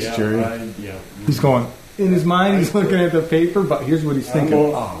his face, yeah, Jerry. yeah. He's going, in his mind, he's looking at the paper, but here's what he's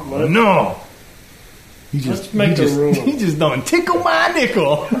thinking. gonna- Oh, no. He just, Let's make he a just, rule. he just don't tickle my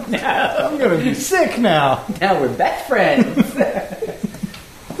nickel. I'm going to be sick now. Now we're best friends.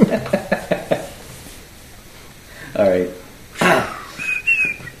 All right.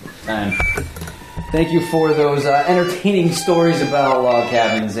 Thank you for those entertaining stories about log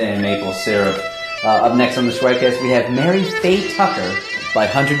cabins and maple syrup. Up next on the Schwagcast, we have Mary Faye Tucker by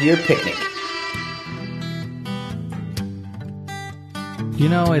 100 Year Picnic. You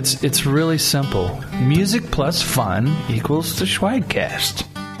know, it's really simple. Music plus fun equals the Schwagcast.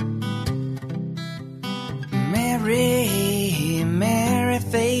 Mary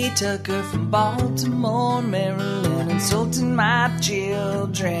Faye Tucker from Baltimore, Maryland, insulting my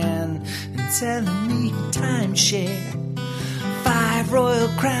children and selling me a timeshare. 5 Royal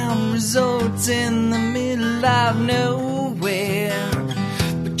Crown resorts in the middle of nowhere,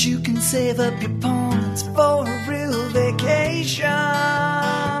 but you can save up your points for a real vacation.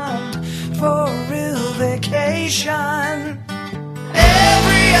 For a real vacation.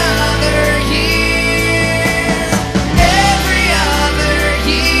 Every other year. Every other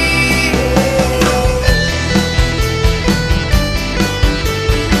year.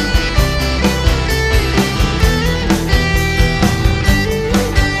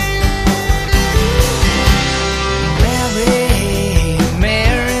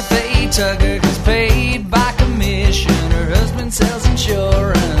 Tucker gets paid by commission. Her husband sells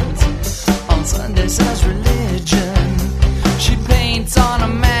insurance. On Sunday sells religion. She paints on a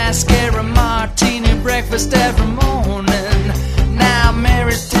mascara martini breakfast every morning. Now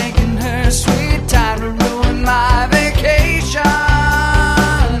Mary's taking her sweet time to ruin my vacation.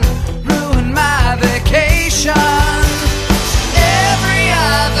 Ruin my vacation. Every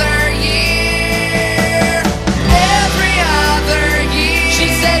other year. Every other year. She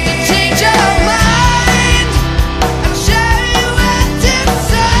said to change your mind. I'll show you what's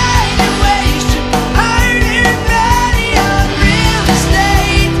inside. You waste your hard-earned money on real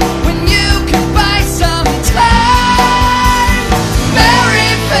estate when you can buy some time.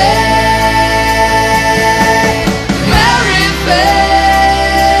 Mary Faye. Mary Faye.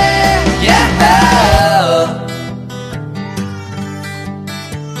 Yeah.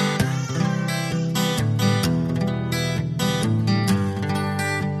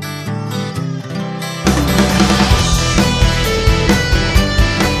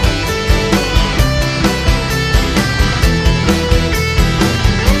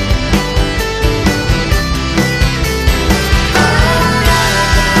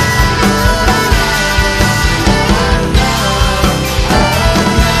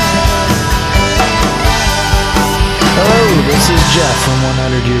 Hello, this is Jeff from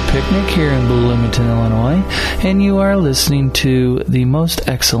 100 Year Picnic here in Bloomington, Illinois, and you are listening to the most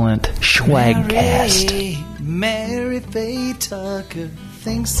excellent Schwagcast. Mary Faye Tucker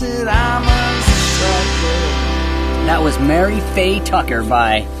thinks that I'm a sucker. That was Mary Faye Tucker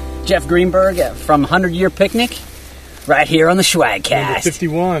by Jeff Greenberg from 100 Year Picnic, right here on the Number Schwagcast.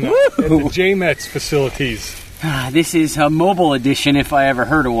 51 at the J-Mets facilities. This is a mobile edition, if I ever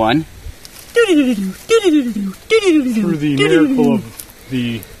heard of one. Through the miracle of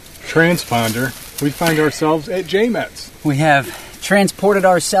the transponder, we find ourselves at J-Mets. We have transported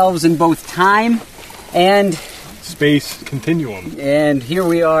ourselves in both time and Space continuum. and here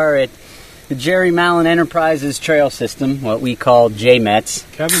we are at the Jerry Mallon Enterprises Trail System, what we call J-Mets.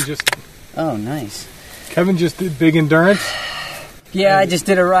 Kevin just did Big Endurance. Yeah, I just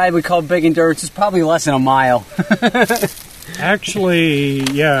did a ride we call Big Endurance. It's probably less than a mile. Actually,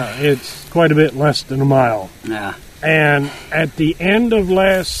 yeah, it's quite a bit less than a mile. Yeah. And at the end of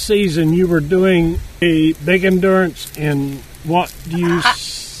last season, you were doing a big endurance in what do you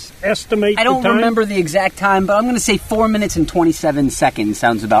estimate I don't the time? remember the exact time, but I'm going to say 4 minutes and 27 seconds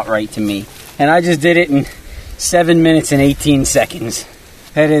sounds about right to me. And I just did it in 7 minutes and 18 seconds.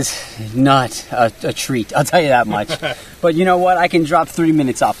 That is not a treat, I'll tell you that much. But you know what? I can drop 3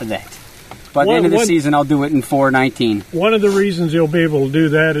 minutes off of that. By the end of the season, I'll do it in 4:19. One of the reasons he'll be able to do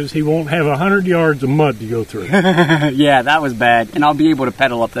that is he won't have 100 yards of mud to go through. Yeah, that was bad. And I'll be able to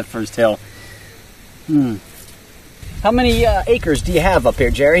pedal up that first hill. How many acres do you have up here,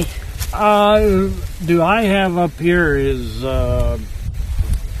 Jerry? Do I have up here is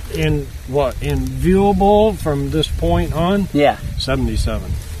in viewable from this point on? Yeah. 77.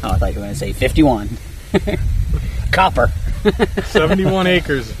 Oh, I thought you were going to say 51. Copper. 71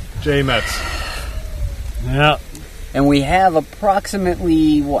 acres, J-Mets. Yeah. And we have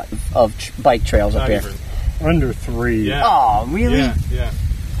approximately, bike trails up here? Under 3. Yeah. Oh, really? Yeah.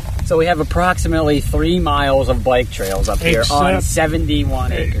 So we have approximately 3 miles of bike trails up here on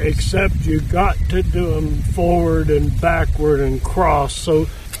 71 acres. Except you got to do them forward and backward and cross. So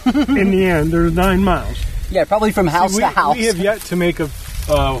in the end, there's 9 miles. Yeah, probably from house to house. We have yet to make a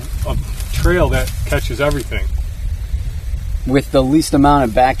trail that catches everything. With the least amount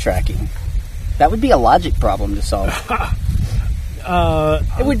of backtracking. That would be a logic problem to solve.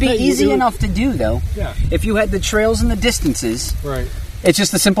 It would be easy enough to do, though. Yeah. If you had the trails and the distances. Right. It's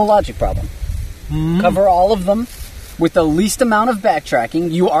just a simple logic problem. Mm-hmm. Cover all of them with the least amount of backtracking.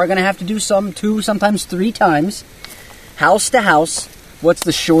 You are going to have to do 2, sometimes 3 times. House to house. What's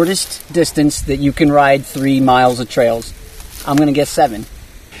the shortest distance that you can ride 3 miles of trails? I'm going to guess 7.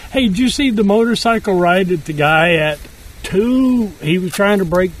 Hey, did you see the motorcycle ride that the guy at 2? He was trying to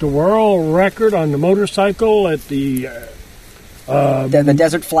break the world record on the motorcycle at the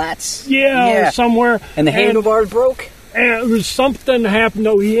desert flats? Yeah, somewhere. And the handlebars broke? And it was something happened.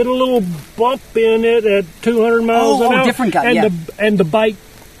 No, he hit a little bump in it at 200 miles an hour. Oh, different guy, and the bike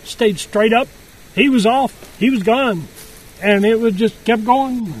stayed straight up. He was off. He was gone. And it was just kept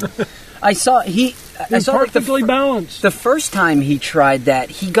going. I saw perfectly balanced. The first time he tried that,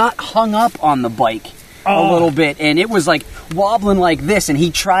 he got hung up on the bike a little bit, and it was like wobbling like this, and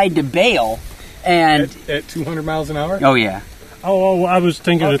he tried to bail. And at 200 miles an hour? Oh, yeah. Oh, I was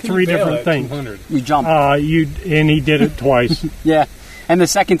thinking of 3 different things. 200? You jumped. And he did it twice. Yeah. And the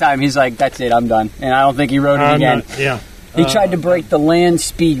second time, he's like, that's it, I'm done. And I don't think he rode it again. He tried to break the land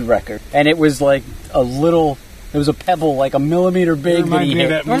speed record, and it was like a little. It was a pebble, like a millimeter big. That he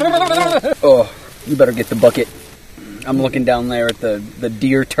hit. Oh, you better get the bucket. I'm looking down there at the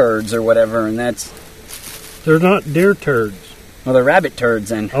deer turds or whatever, and that's. They're not deer turds. Well, they're rabbit turds,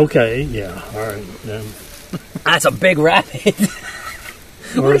 then. Okay, yeah, all right. Then. That's a big rabbit.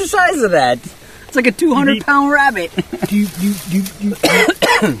 What is the size of that? It's like a 200-pound rabbit.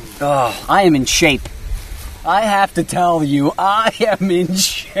 Oh, I am in shape. I have to tell you, I am in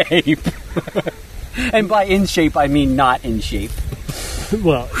shape. And by in shape, I mean not in shape.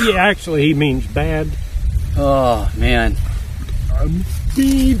 Well, yeah, actually, he means bad. Oh, man.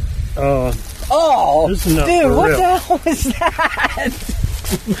 Dude, what the hell was that?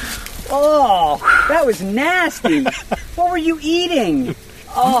 Oh, that was nasty. What were you eating?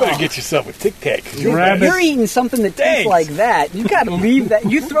 You better get yourself a Tic Tac. You're eating something that tastes like that. You got to leave that.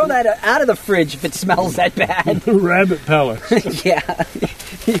 You throw that out of the fridge if it smells that bad. Rabbit pellets. Yeah.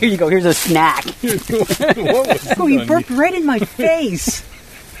 Here you go. Here's a snack. Oh, you burped right in my face.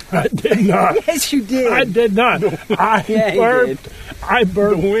 I did not. Yes, you did. I did not. I burped.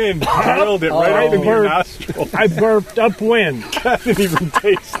 The wind drilled it right in your nostril. I burped upwind. I haven't even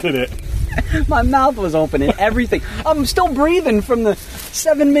tasted it. My mouth was open and everything. I'm still breathing from the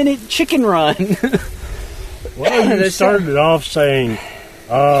 7-minute chicken run. Well, you started off saying,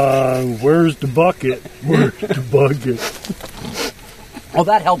 where's the bucket? Where's the bucket? Well,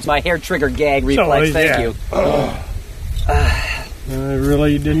 that helps my hair trigger gag reflex. Thank you. I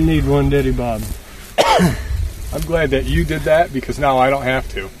really didn't need one, did he, Bob? I'm glad that you did that because now I don't have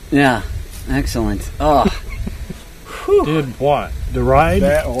to. Yeah, excellent. Oh. Did what? The ride?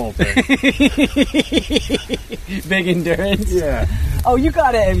 That whole thing. Big endurance? Yeah. Oh, you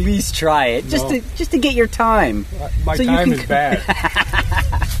gotta at least try it. Just to get your time. My time is bad.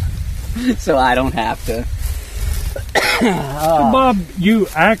 So I don't have to. Bob, you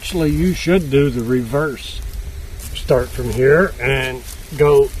should do the reverse. Start from here and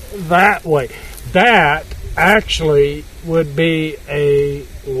go that way. That actually would be a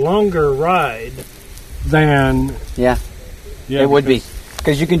longer ride than... Yeah, it would be.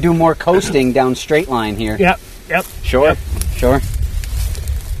 Because you can do more coasting down straight line here. Yep. Sure.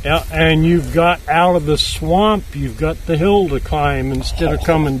 Yeah, and you've got out of the swamp, you've got the hill to climb instead of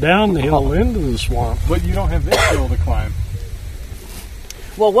coming down the hill into the swamp. But you don't have this hill to climb.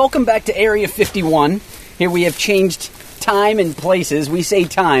 Well, welcome back to Area 51. Here we have changed time and places. We say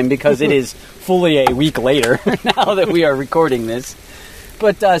time because it is fully a week later now that we are recording this.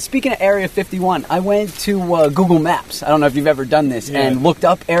 But speaking of Area 51, I went to Google Maps. I don't know if you've ever done this, and looked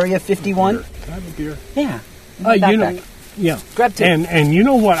up Area 51. Can I have a beer? Yeah. Grab two. And you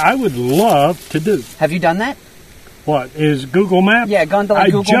know what I would love to do? Have you done that? What, is Google Maps? Yeah, gone to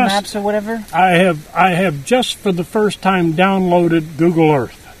Google Maps or whatever? I have just for the first time downloaded Google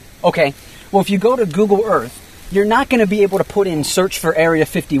Earth. Okay. Well, if you go to Google Earth, you're not going to be able to put in search for Area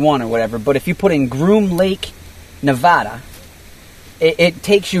 51 or whatever, but if you put in Groom Lake, Nevada, it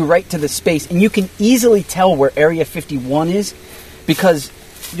takes you right to the space, and you can easily tell where Area 51 is because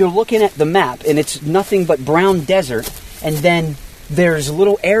you're looking at the map, and it's nothing but brown desert, and then there's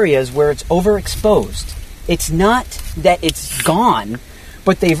little areas where it's overexposed. It's not that it's gone,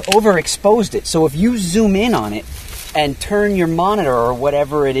 but they've overexposed it. So if you zoom in on it and turn your monitor or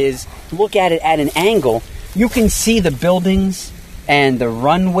whatever it is, look at it at an angle, you can see the buildings and the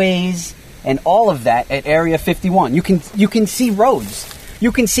runways and all of that at Area 51. You can see roads.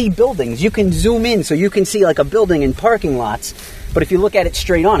 You can see buildings. You can zoom in so you can see like a building and parking lots. But if you look at it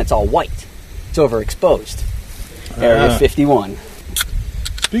straight on, it's all white. It's overexposed. Area 51.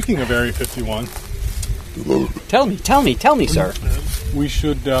 Speaking of Area 51... Tell me, sir. We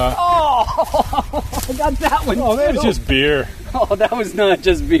should... Oh! I got that one. Oh, that was just beer. Oh, that was not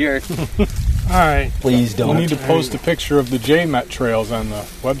just beer. All right. Please don't. We need to post a picture of the J-Met trails on the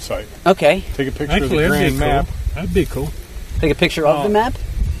website. Okay. Take a picture of the grand map. That'd be cool. Take a picture of the map?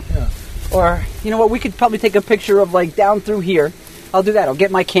 Yeah. Or, you know what, we could probably take a picture of, like, down through here. I'll do that. I'll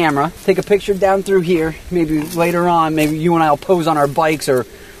get my camera, take a picture down through here. Maybe later on, maybe you and I will pose on our bikes or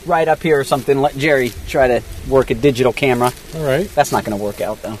right up here or something. Let Jerry try to work a digital camera. All right. That's not going to work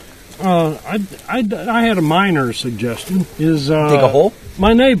out, though. I had a minor suggestion. Is dig a hole?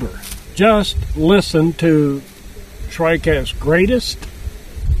 My neighbor just listened to Schwagcast Greatest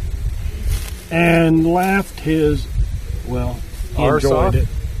and laughed his... Well, he enjoyed it.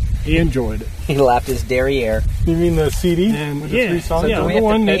 He enjoyed it. He laughed his derriere. You mean the CD? And with the 3 songs? So the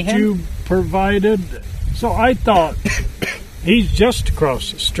one that you provided. So I thought, he's just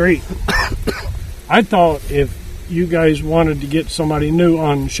across the street. I thought if you guys wanted to get somebody new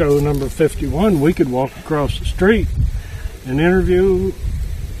on show number 51, we could walk across the street and interview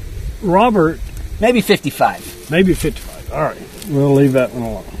Robert. Maybe 55. Maybe 55. All right. We'll leave that one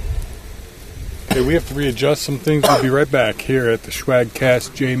alone. Okay, we have to readjust some things. We'll be right back here at the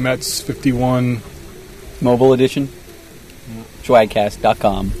Schwagcast J Metz 51 Mobile edition.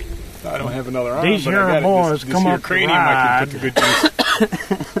 Schwagcast.com. I don't have another arm, These but here I got boys this come here up to cranium I can put to good use.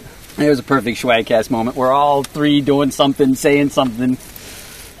 It was a perfect Schwagcast moment. We're all three doing something, saying something.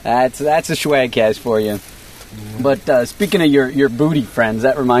 That's a Schwagcast for you. But speaking of your booty friends,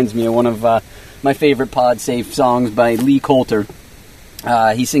 that reminds me of one of my favorite Pod Safe songs by Lee Coulter.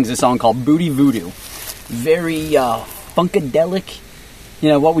 He sings a song called Booty Voodoo. Very funkadelic. You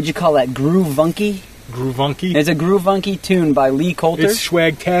know, what would you call that? Groove-vunky? Groove-vunky? It's a groove-vunky tune by Lee Coulter. It's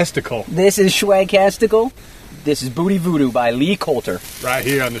Schwagtastical. This is Schwagcastical. This is Booty Voodoo by Lee Coulter. Right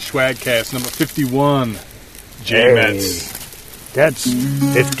here on the Schwagcast, number 51. J Metz. That's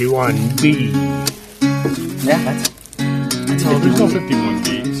 51B. Yeah, that's No, there's no 51B.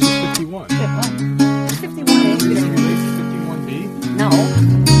 It's just 51. Yeah, 51A. 51B? No.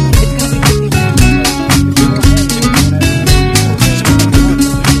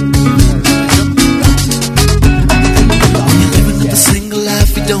 Single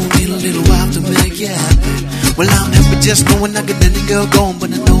life, you don't need a little wife to make you happy. Well, I'm happy just knowing I get any girl going,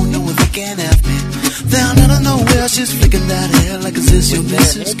 but I don't know if you can have me. Down out of nowhere, she's flicking that hair like is this your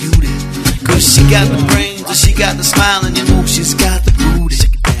Mrs. Cutie? Cause she got the brains and she got the smile and you know she's got the booty.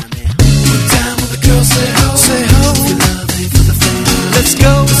 One time with the girl, say ho, say ho. If your love ain't for the fame, let's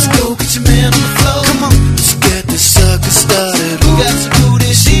go, get your man on the floor. Come on, let's get this sucker started. Who got some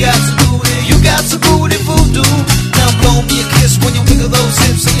booty? She got some booty. You got some booty voodoo. Now blow me a kiss when you wiggle those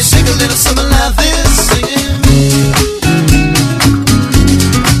hips and you shake a little something like this, singing.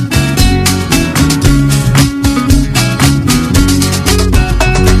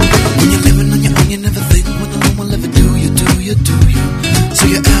 When you're living on your own, you never think what the Lord will ever do you. So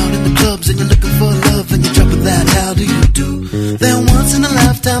you're out in the clubs and you're looking for love and you're dropping that, how do you do? Then once in a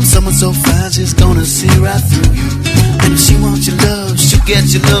lifetime, someone so fine, she's gonna see right through you. And if she wants your love, she'll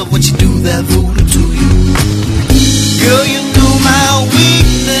get your love when she do that voodoo to you. Girl, you know my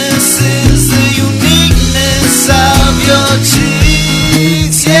weakness is the uniqueness of your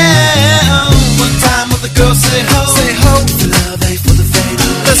cheeks, yeah. One time with the girl, say ho, the love ain't for the faint.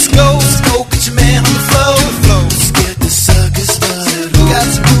 Let's go, get your man on the floor. Let's get this sucker started. Who got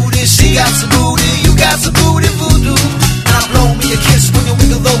some booty? She got some booty. You got some booty voodoo. Now blow me a kiss when you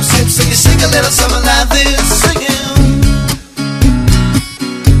wiggle those hips and you sing a little something like this, singing.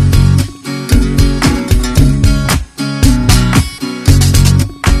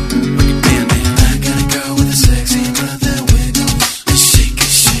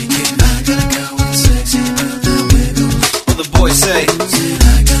 Say,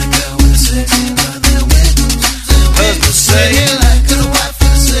 I got a girl with a sexy but that wiggles. Husband say, I got a wife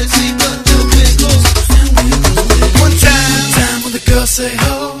with a sexy but that wiggles. One time when the girl say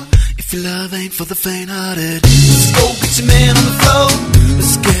ho, if your love ain't for the faint-hearted, let's go get your man on the floor.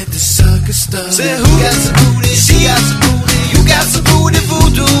 Let's get this sucker started. Say who got some booty? She got some booty. You got some booty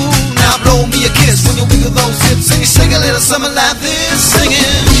voodoo. Now blow me a kiss when you wiggle those hips and you shake a little something like this, singing.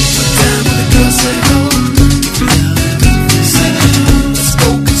 One time when the girl say ho, if your love let's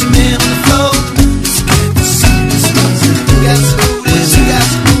go get your man on the floor. Let's get this sucker started. You got some booty, she got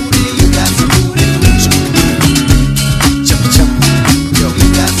some booty, you got some booty. Jump, jump, yo, you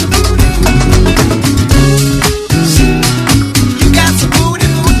got some booty. You got some booty,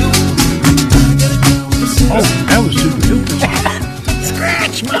 voodoo. Oh, that was super duper.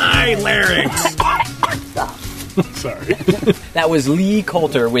 Scratch my larynx. Sorry. That was Lee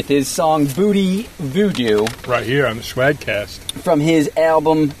Coulter with his song Booty Voodoo. Right here on the Schwagcast. From his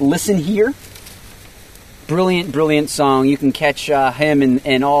album Listen Here. Brilliant, brilliant song. You can catch him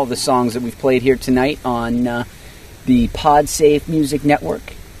and all the songs that we've played here tonight on the PodSafe Music Network.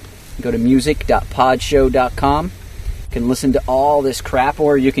 Go to music.podshow.com. You can listen to all this crap,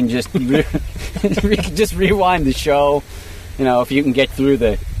 or you can just just rewind the show. You know, if you can get through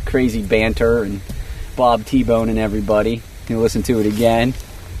the crazy banter and Bob T-Bone and everybody, you can listen to it again.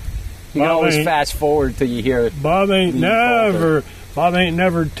 You can always fast forward till you hear it. Bob ain't never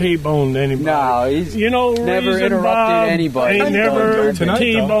T-boned anybody. No, he's never interrupted anybody. Ain't never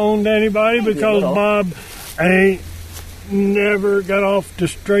T-boned anybody because Bob ain't never got off the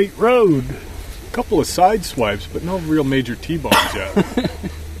straight road. A couple of side swipes, but no real major T-bones yet.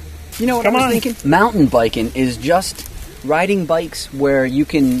 You know what I was thinking? Mountain biking is just riding bikes where you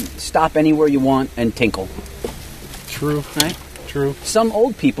can stop anywhere you want and tinkle. True. Right? True. Some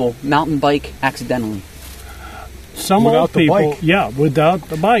old people mountain bike accidentally. Some without old the people, bike. yeah, without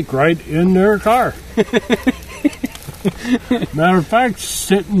the bike, right in their car. Matter of fact,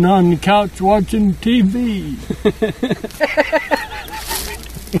 sitting on the couch watching TV.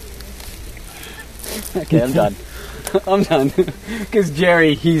 Okay, I'm done. I'm done. Because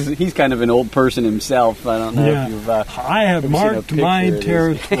Jerry, he's kind of an old person himself. I don't know if you've... I have marked my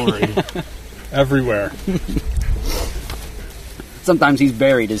territory. Everywhere. Sometimes he's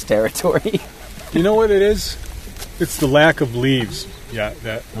buried his territory. You know what it is? It's the lack of leaves. Yeah,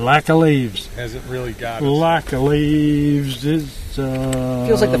 that lack of leaves hasn't really got us. Lack of leaves is...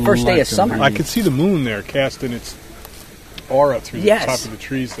 feels like the first day of summer. I could see the moon there casting its aura through the top of the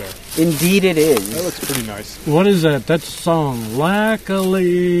trees there. Indeed it is. That looks pretty nice. What is that? That's a song. Lack of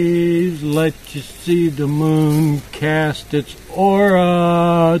leaves, let you see the moon cast its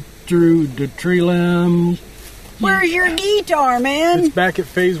aura through the tree limbs. Where's your guitar, man? It's back at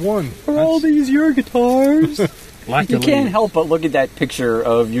phase 1. Are all these your guitars? You can't help but look at that picture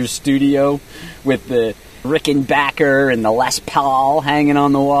of your studio with the Rickenbacker and the Les Paul hanging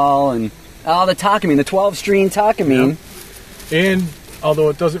on the wall and the Takamine, the 12-string Takamine. Yep. And although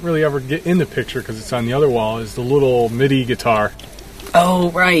it doesn't really ever get in the picture because it's on the other wall, is the little MIDI guitar.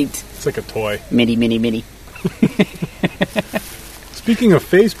 Oh, right. It's like a toy. MIDI. Speaking of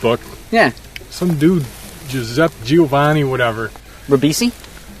Facebook, some dude, Giuseppe Giovanni, whatever. Ribisi?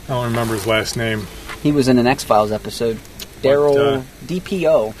 I don't remember his last name. He was in an X-Files episode. Daryl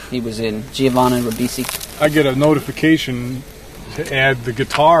DPO. He was in Giovanni Ribisi. I get a notification to add the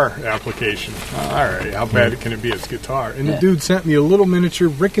guitar application. All right, how bad can it be? It's guitar. And the dude sent me a little miniature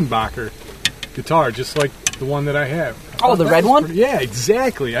Rickenbacker guitar, just like the one that I have. Oh, the red one? Yeah,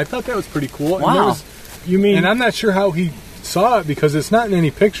 exactly. I thought that was pretty cool. Wow. And I'm not sure how he saw it because it's not in any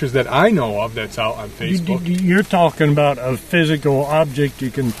pictures that I know of that's out on Facebook. You're talking about a physical object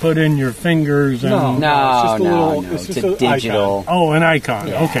you can put in your fingers and... No, it's just a digital. Icon. Oh, an icon.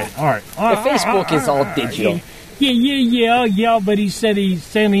 Yeah. Okay, all right. The Facebook is all digital. Yeah, but he said he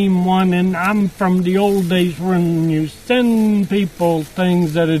sent him one, and I'm from the old days when you send people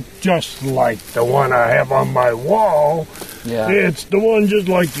things that are just like the one I have on my wall. Yeah. It's the one just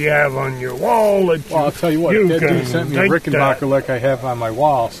like you have on your wall. That I'll tell you what, if that dude sent me a Rickenbacker like I have on my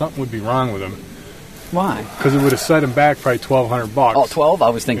wall, something would be wrong with him. Why? Because it would have set him back probably $1,200. Oh, 12? I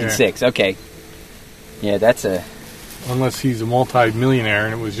was thinking 6. Okay. Yeah, that's a... Unless he's a multi-millionaire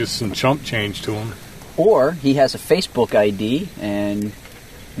and it was just some chump change to him. Or he has a Facebook ID and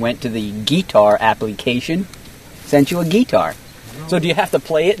went to the guitar application, sent you a guitar. So do you have to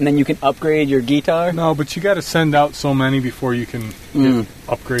play it and then you can upgrade your guitar? No, but you got to send out so many before you can get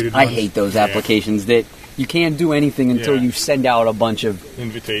upgraded ones. I hate those applications that you can't do anything until you send out a bunch of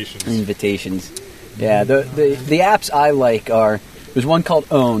invitations. Yeah, the apps I like are, there's one called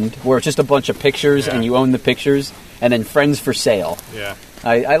Owned, where it's just a bunch of pictures and you own the pictures, and then Friends for Sale. Yeah.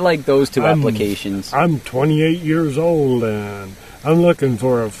 I like those two applications. I'm 28 years old and I'm looking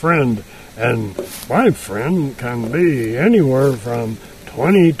for a friend, and my friend can be anywhere from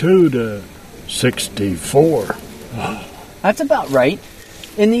 22 to 64. That's about right.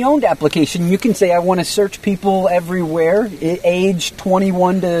 In the Owned application, you can say, I want to search people everywhere, age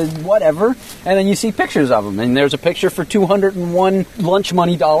 21 to whatever, and then you see pictures of them. And there's a picture for $201 lunch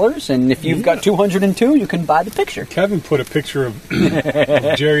money dollars, and if you've got 202, you can buy the picture. Kevin put a picture of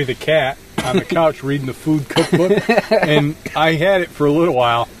Jerry the cat on the couch reading the food cookbook, and I had it for a little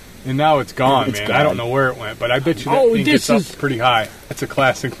while, and now it's gone, man. I don't know where it went, but I bet you that thing gets up pretty high. That's a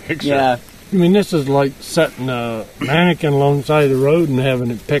classic picture. Yeah. I mean, this is like setting a mannequin alongside the road and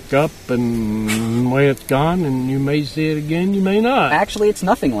having it pick up, and away it's gone, and you may see it again, you may not. Actually, it's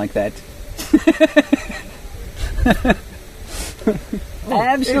nothing like that.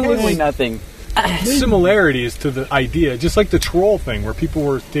 Absolutely nothing. Similarities to the idea, just like the troll thing, where people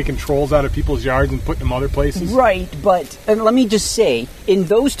were taking trolls out of people's yards and putting them other places. Right, but let me just say, in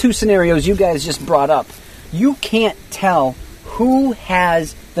those two scenarios you guys just brought up, you can't tell who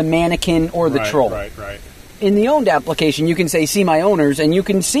has the mannequin or the troll. Right. In the Owned application, you can say, see my owners, and you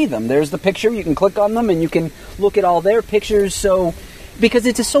can see them. There's the picture, you can click on them, and you can look at all their pictures, because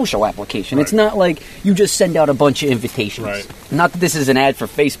it's a social application. Right. It's not like you just send out a bunch of invitations. Right. Not that this is an ad for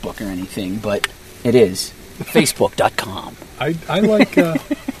Facebook or anything, but it is. Facebook.com. I like...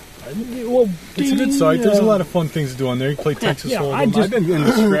 well, it's a good site. There's a lot of fun things to do on there. You can play Texas Hold'em. I've been in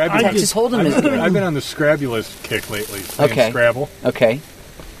the Scrabble. Texas Hold'em is good. I've been on the Scrabulous kick lately, playing Scrabble. Okay.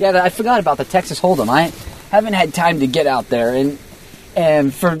 Yeah, I forgot about the Texas Hold'em. I haven't had time to get out there, and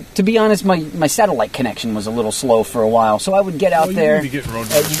to be honest, my satellite connection was a little slow for a while, so I would get out there. You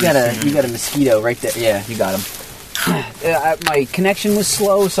got a mosquito right there. Yeah, you got him. My connection was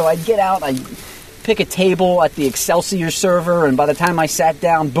slow, so I'd get out. I'd pick a table at the Excelsior server, and by the time I sat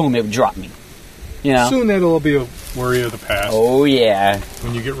down, boom, it would drop me. You know? Soon that'll be worry of the past. Oh, yeah.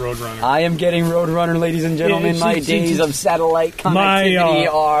 When you get Roadrunner. I am getting Roadrunner, ladies and gentlemen. My days of satellite connectivity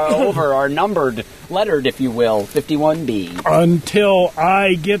are over, are numbered, lettered, if you will, 51B. Until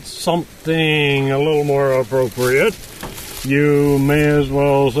I get something a little more appropriate, you may as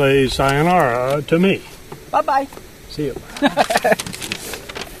well say sayonara to me. Bye-bye. See you.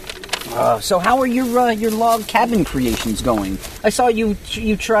 So how are your log cabin creations going? I saw you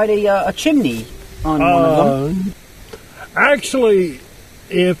tried a chimney on one of them. Actually,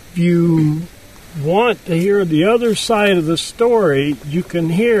 if you want to hear the other side of the story, you can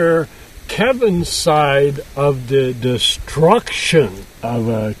hear Kevin's side of the destruction of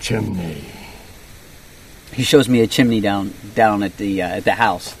a chimney. He shows me a chimney down at the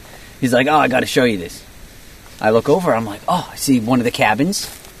house. He's like, "Oh, I got to show you this." I look over. I'm like, "Oh, I see one of the cabins,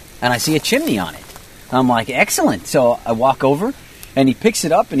 and I see a chimney on it." I'm like, "Excellent." So I walk over, and he picks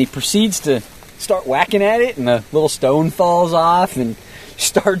it up, and he proceeds to start whacking at it, and a little stone falls off, and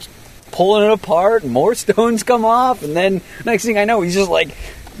starts pulling it apart, and more stones come off, and then next thing I know, he's just like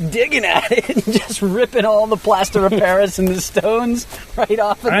digging at it and just ripping all the plaster of Paris and the stones right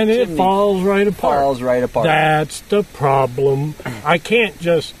off of the chimney. And it falls right apart. Falls right apart. That's the problem. I can't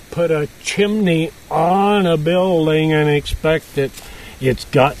just put a chimney on a building and expect it. It's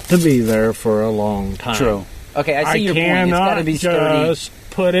got to be there for a long time. True. Okay, I see your point. It's got to be sturdy. I cannot just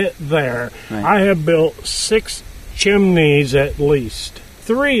put it there. Right. I have built 6 chimneys at least.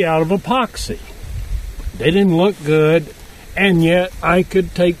 3 out of epoxy. They didn't look good. And yet, I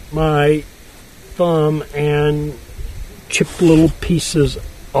could take my thumb and chip little pieces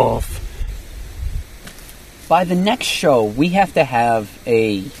off. By the next show, we have to have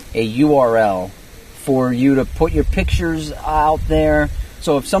a URL for you to put your pictures out there.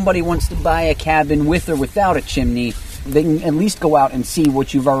 So if somebody wants to buy a cabin with or without a chimney, they can at least go out and see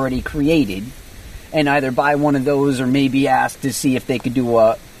what you've already created, and either buy one of those or maybe ask to see if they could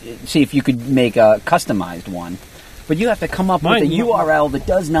see if you could make a customized one. But you have to come up with a URL that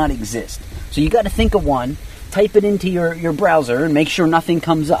does not exist. So you got to think of one, type it into your browser, and make sure nothing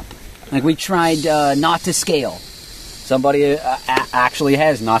comes up. Like we tried not to scale. Somebody actually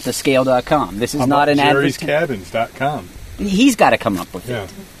has nottoscale.com. This is not an advertisement. Jerry'sCabins.com. He's got to come up with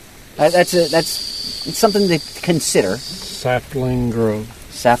it. That's something to consider. Sapling Grove.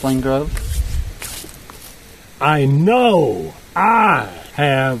 Sapling Grove? I know I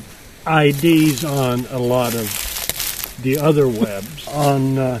have IDs on a lot of the other webs.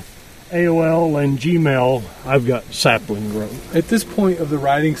 On AOL and Gmail, I've got Sapling Grove. At this point of the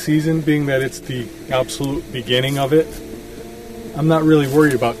riding season, being that it's the absolute beginning of it, I'm not really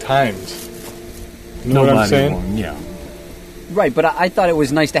worried about times. You know what I'm saying? Anymore. Yeah. Right, but I thought it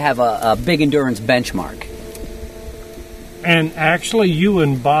was nice to have a big endurance benchmark. And actually, you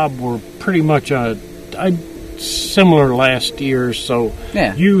and Bob were pretty much similar last year, so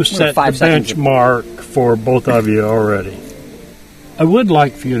yeah, you set the benchmark for both of you already. I would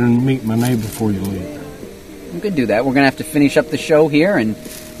like for you to meet Monet before you leave. We could do that. We're going to have to finish up the show here and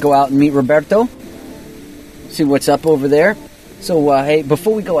go out and meet Roberto, see what's up over there. So, hey,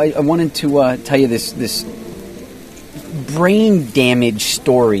 before we go, I wanted to tell you this brain damage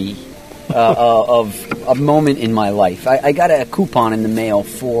story of a moment in my life. I got a coupon in the mail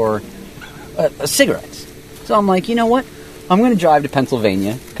for cigarettes. So I'm like, you know what? I'm going to drive to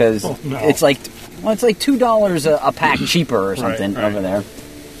Pennsylvania because it's like $2 a pack cheaper or something over there.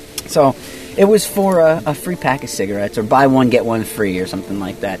 So it was for a free pack of cigarettes or buy one get one free or something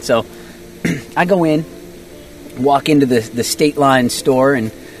like that. So I go in, walk into the State Line store,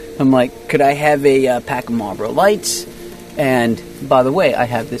 and I'm like, could I have a pack of Marlboro Lights? And by the way, I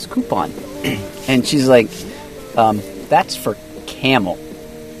have this coupon. And she's like, that's for Camel.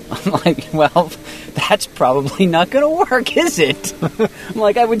 I'm like, well, that's probably not going to work, is it? I'm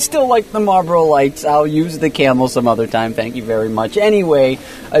like, I would still like the Marlboro Lights. I'll use the Camel some other time. Thank you very much. Anyway,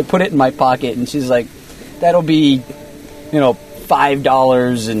 I put it in my pocket, and she's like, that'll be,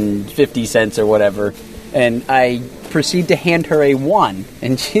 $5.50 or whatever. And I proceed to hand her a 1,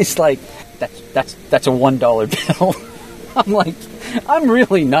 and she's like, that's a $1 bill. I'm like, I'm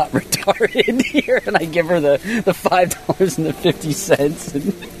really not retarded here. And I give her the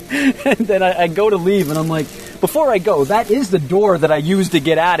 $5.50. And then I go to leave, and I'm like, before I go, that is the door that I used to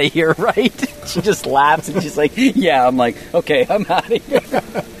get out of here, right? She just laughs, and she's like, yeah. I'm like, okay, I'm out of here.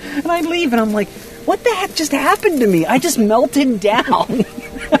 And I leave, and I'm like, what the heck just happened to me? I just melted down.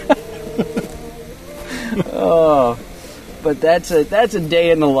 Oh, but that's a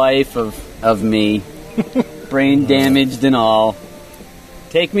day in the life of me. Brain damaged and all.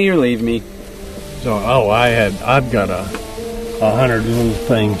 Take me or leave me. So, I've got 100 little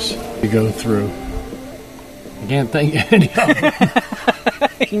things to go through. I can't think of any of them.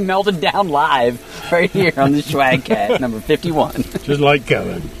 He melted down live right here on the Schwagcast, number 51. Just like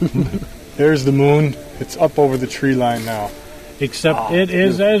Kevin. There's the moon. It's up over the tree line now. Except it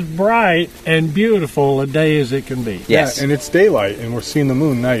is as bright and beautiful a day as it can be. Yes. Yeah, and it's daylight, and we're seeing the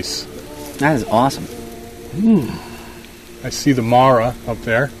moon nice. That is awesome. I see the Mara up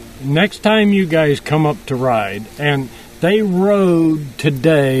there. Next time you guys come up to ride, and they rode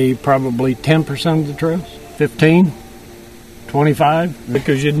today probably 10% of the trails? 15? 25?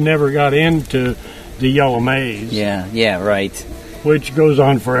 Because you never got into the Yellow Maze. Yeah, right. Which goes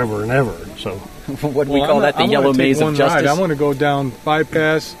on forever and ever, so... What do we call that? The Yellow Maze of Justice? I want to go down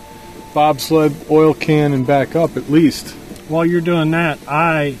bypass, bobsled, oil can, and back up at least. While you're doing that,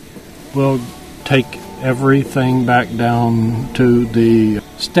 I will take everything back down to the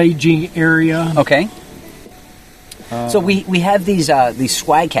staging area. Okay. So we have these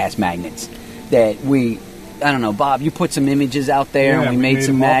Schwagcast magnets that I don't know, Bob, you put some images out there and we made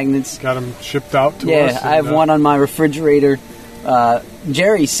some magnets. Got them shipped out to us. Yeah, I have one on my refrigerator.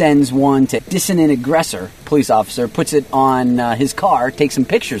 Jerry sends one to Dissonant Aggressor, police officer, puts it on his car, takes some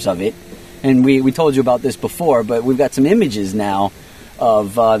pictures of it. And we told you about this before, but we've got some images now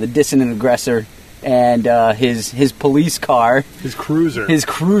of the Dissonant Aggressor and his police car. His cruiser. His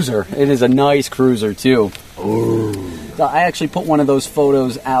cruiser. It is a nice cruiser, too. Ooh. So I actually put one of those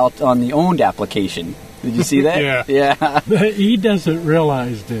photos out on the Owned application. Did you see that? Yeah. He doesn't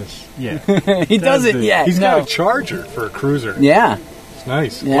realize this yet. He doesn't yet. He's got a charger for a cruiser. Yeah. It's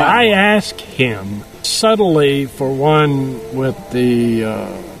nice. Yeah. Well, I asked him subtly for one with the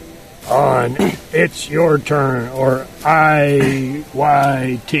on It's Your Turn or IYT.com.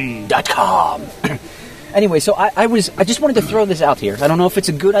 Anyway, so I just wanted to throw this out here. I don't know if it's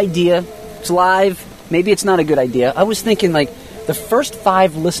a good idea. It's live. Maybe it's not a good idea. I was thinking, like, the first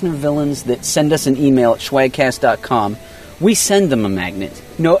 5 listener villains that send us an email at schwagcast.com, we send them a magnet.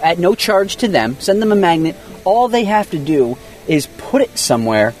 At no charge to them. Send them a magnet. All they have to do is put it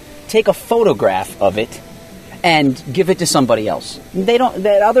somewhere, take a photograph of it, and give it to somebody else.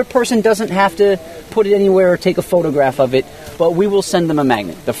 That other person doesn't have to put it anywhere or take a photograph of it, but we will send them a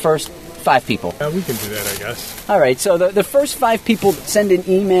magnet. The first 5 people. Yeah, we can do that, I guess. All right, so the first 5 people send an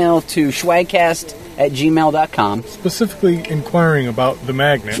email to schwagcast@gmail.com. Specifically inquiring about the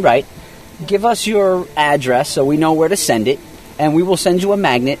magnet. Right. Give us your address so we know where to send it, and we will send you a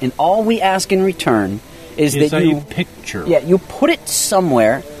magnet, and all we ask in return is that you... picture. Yeah, you put it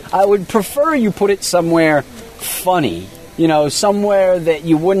somewhere. I would prefer you put it somewhere funny. You know, somewhere that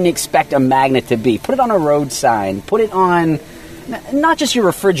you wouldn't expect a magnet to be. Put it on a road sign. Put it on... not just your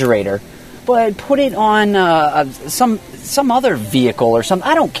refrigerator, but put it on some other vehicle or something.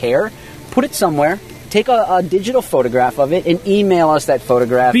 I don't care. Put it somewhere. Take a digital photograph of it and email us that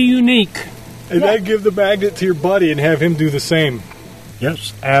photograph. Be unique. And then give the magnet to your buddy and have him do the same.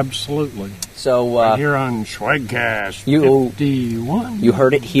 Yes, absolutely. So right here on Schwagcast 51. You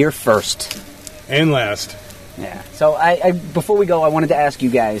heard it here first. And last. Yeah. So I before we go, I wanted to ask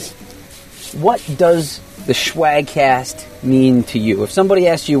you guys, what does the Schwagcast mean to you? If somebody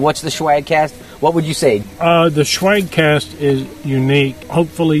asked you, what's the Schwagcast, what would you say? The Schwagcast is unique,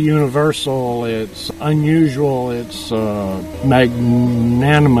 hopefully universal, it's unusual, it's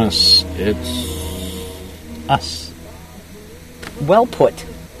magnanimous, it's us. Well put.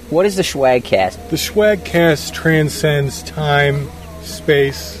 What is the Schwagcast? The Schwagcast transcends time,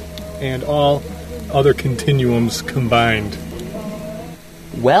 space, and all other continuums combined.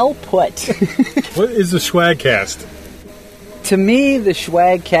 Well put. What is the Schwagcast? To me, the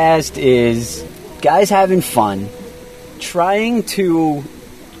Schwagcast is guys having fun, trying to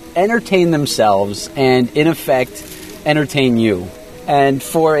entertain themselves, and in effect, entertain you. And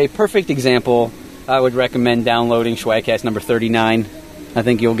for a perfect example, I would recommend downloading Schwagcast number 39. I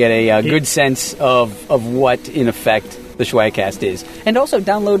think you'll get a good sense of what, in effect, the Schwagcast is. And also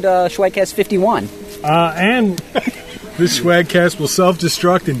download Schwagcast 51. And... This Schwagcast will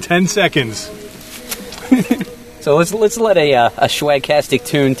self-destruct in 10 seconds. So let's let a Schwagcastic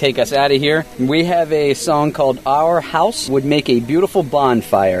tune take us out of here. We have a song called Our House Would Make a Beautiful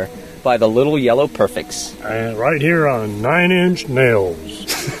Bonfire by the Little Yellow Perfects. And right here on 9 Inch Nails.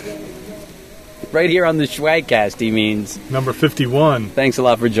 Right here on the Schwagcast, he means. Number 51. Thanks a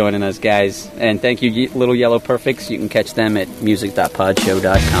lot for joining us, guys. And thank you, Little Yellow Perfects. You can catch them at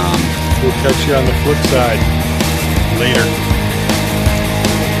music.podshow.com. We'll catch you on the flip side. Later.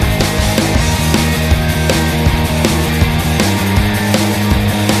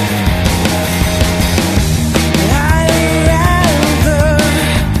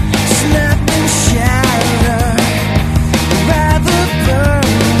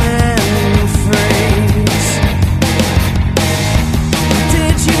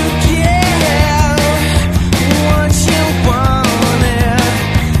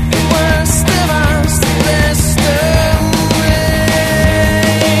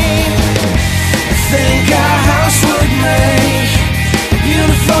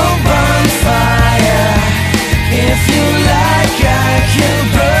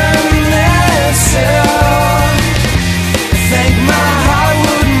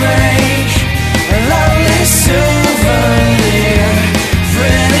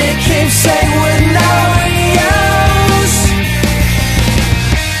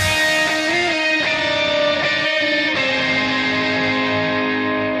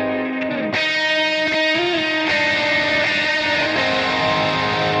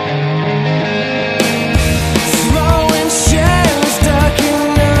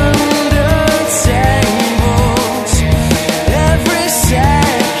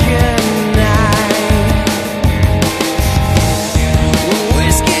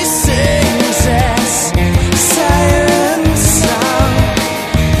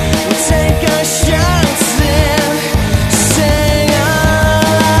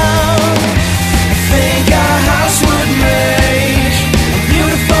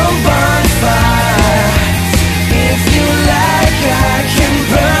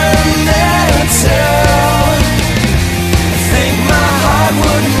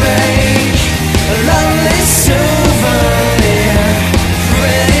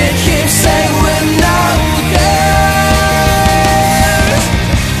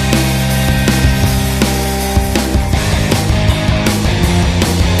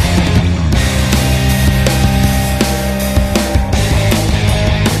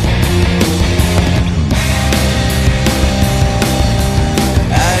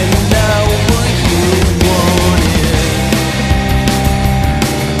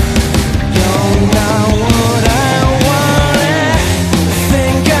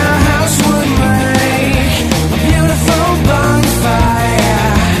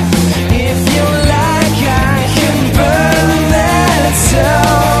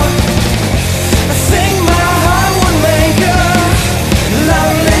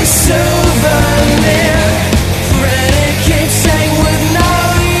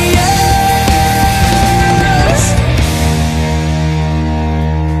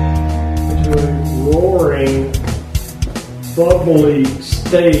 bubbly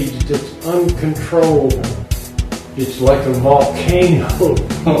stage that's uncontrollable. It's like a volcano.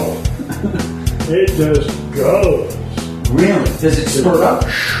 It just goes. Really? Does it spurt up?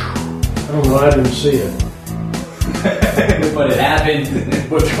 I don't know. I didn't see it. But it happened.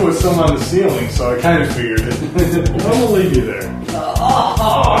 But there was some on the ceiling, so I kind of figured it. I'm gonna leave you there.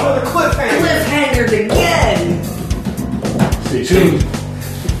 Oh, another cliffhanger! Cliffhangers again. Stay tuned.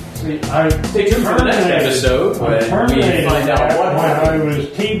 Stay tuned for the next episode when we find out what happened. I was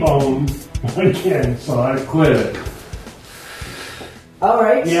T-boned again, so I quit it. All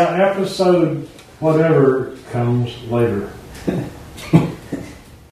right. Yeah, episode whatever comes later.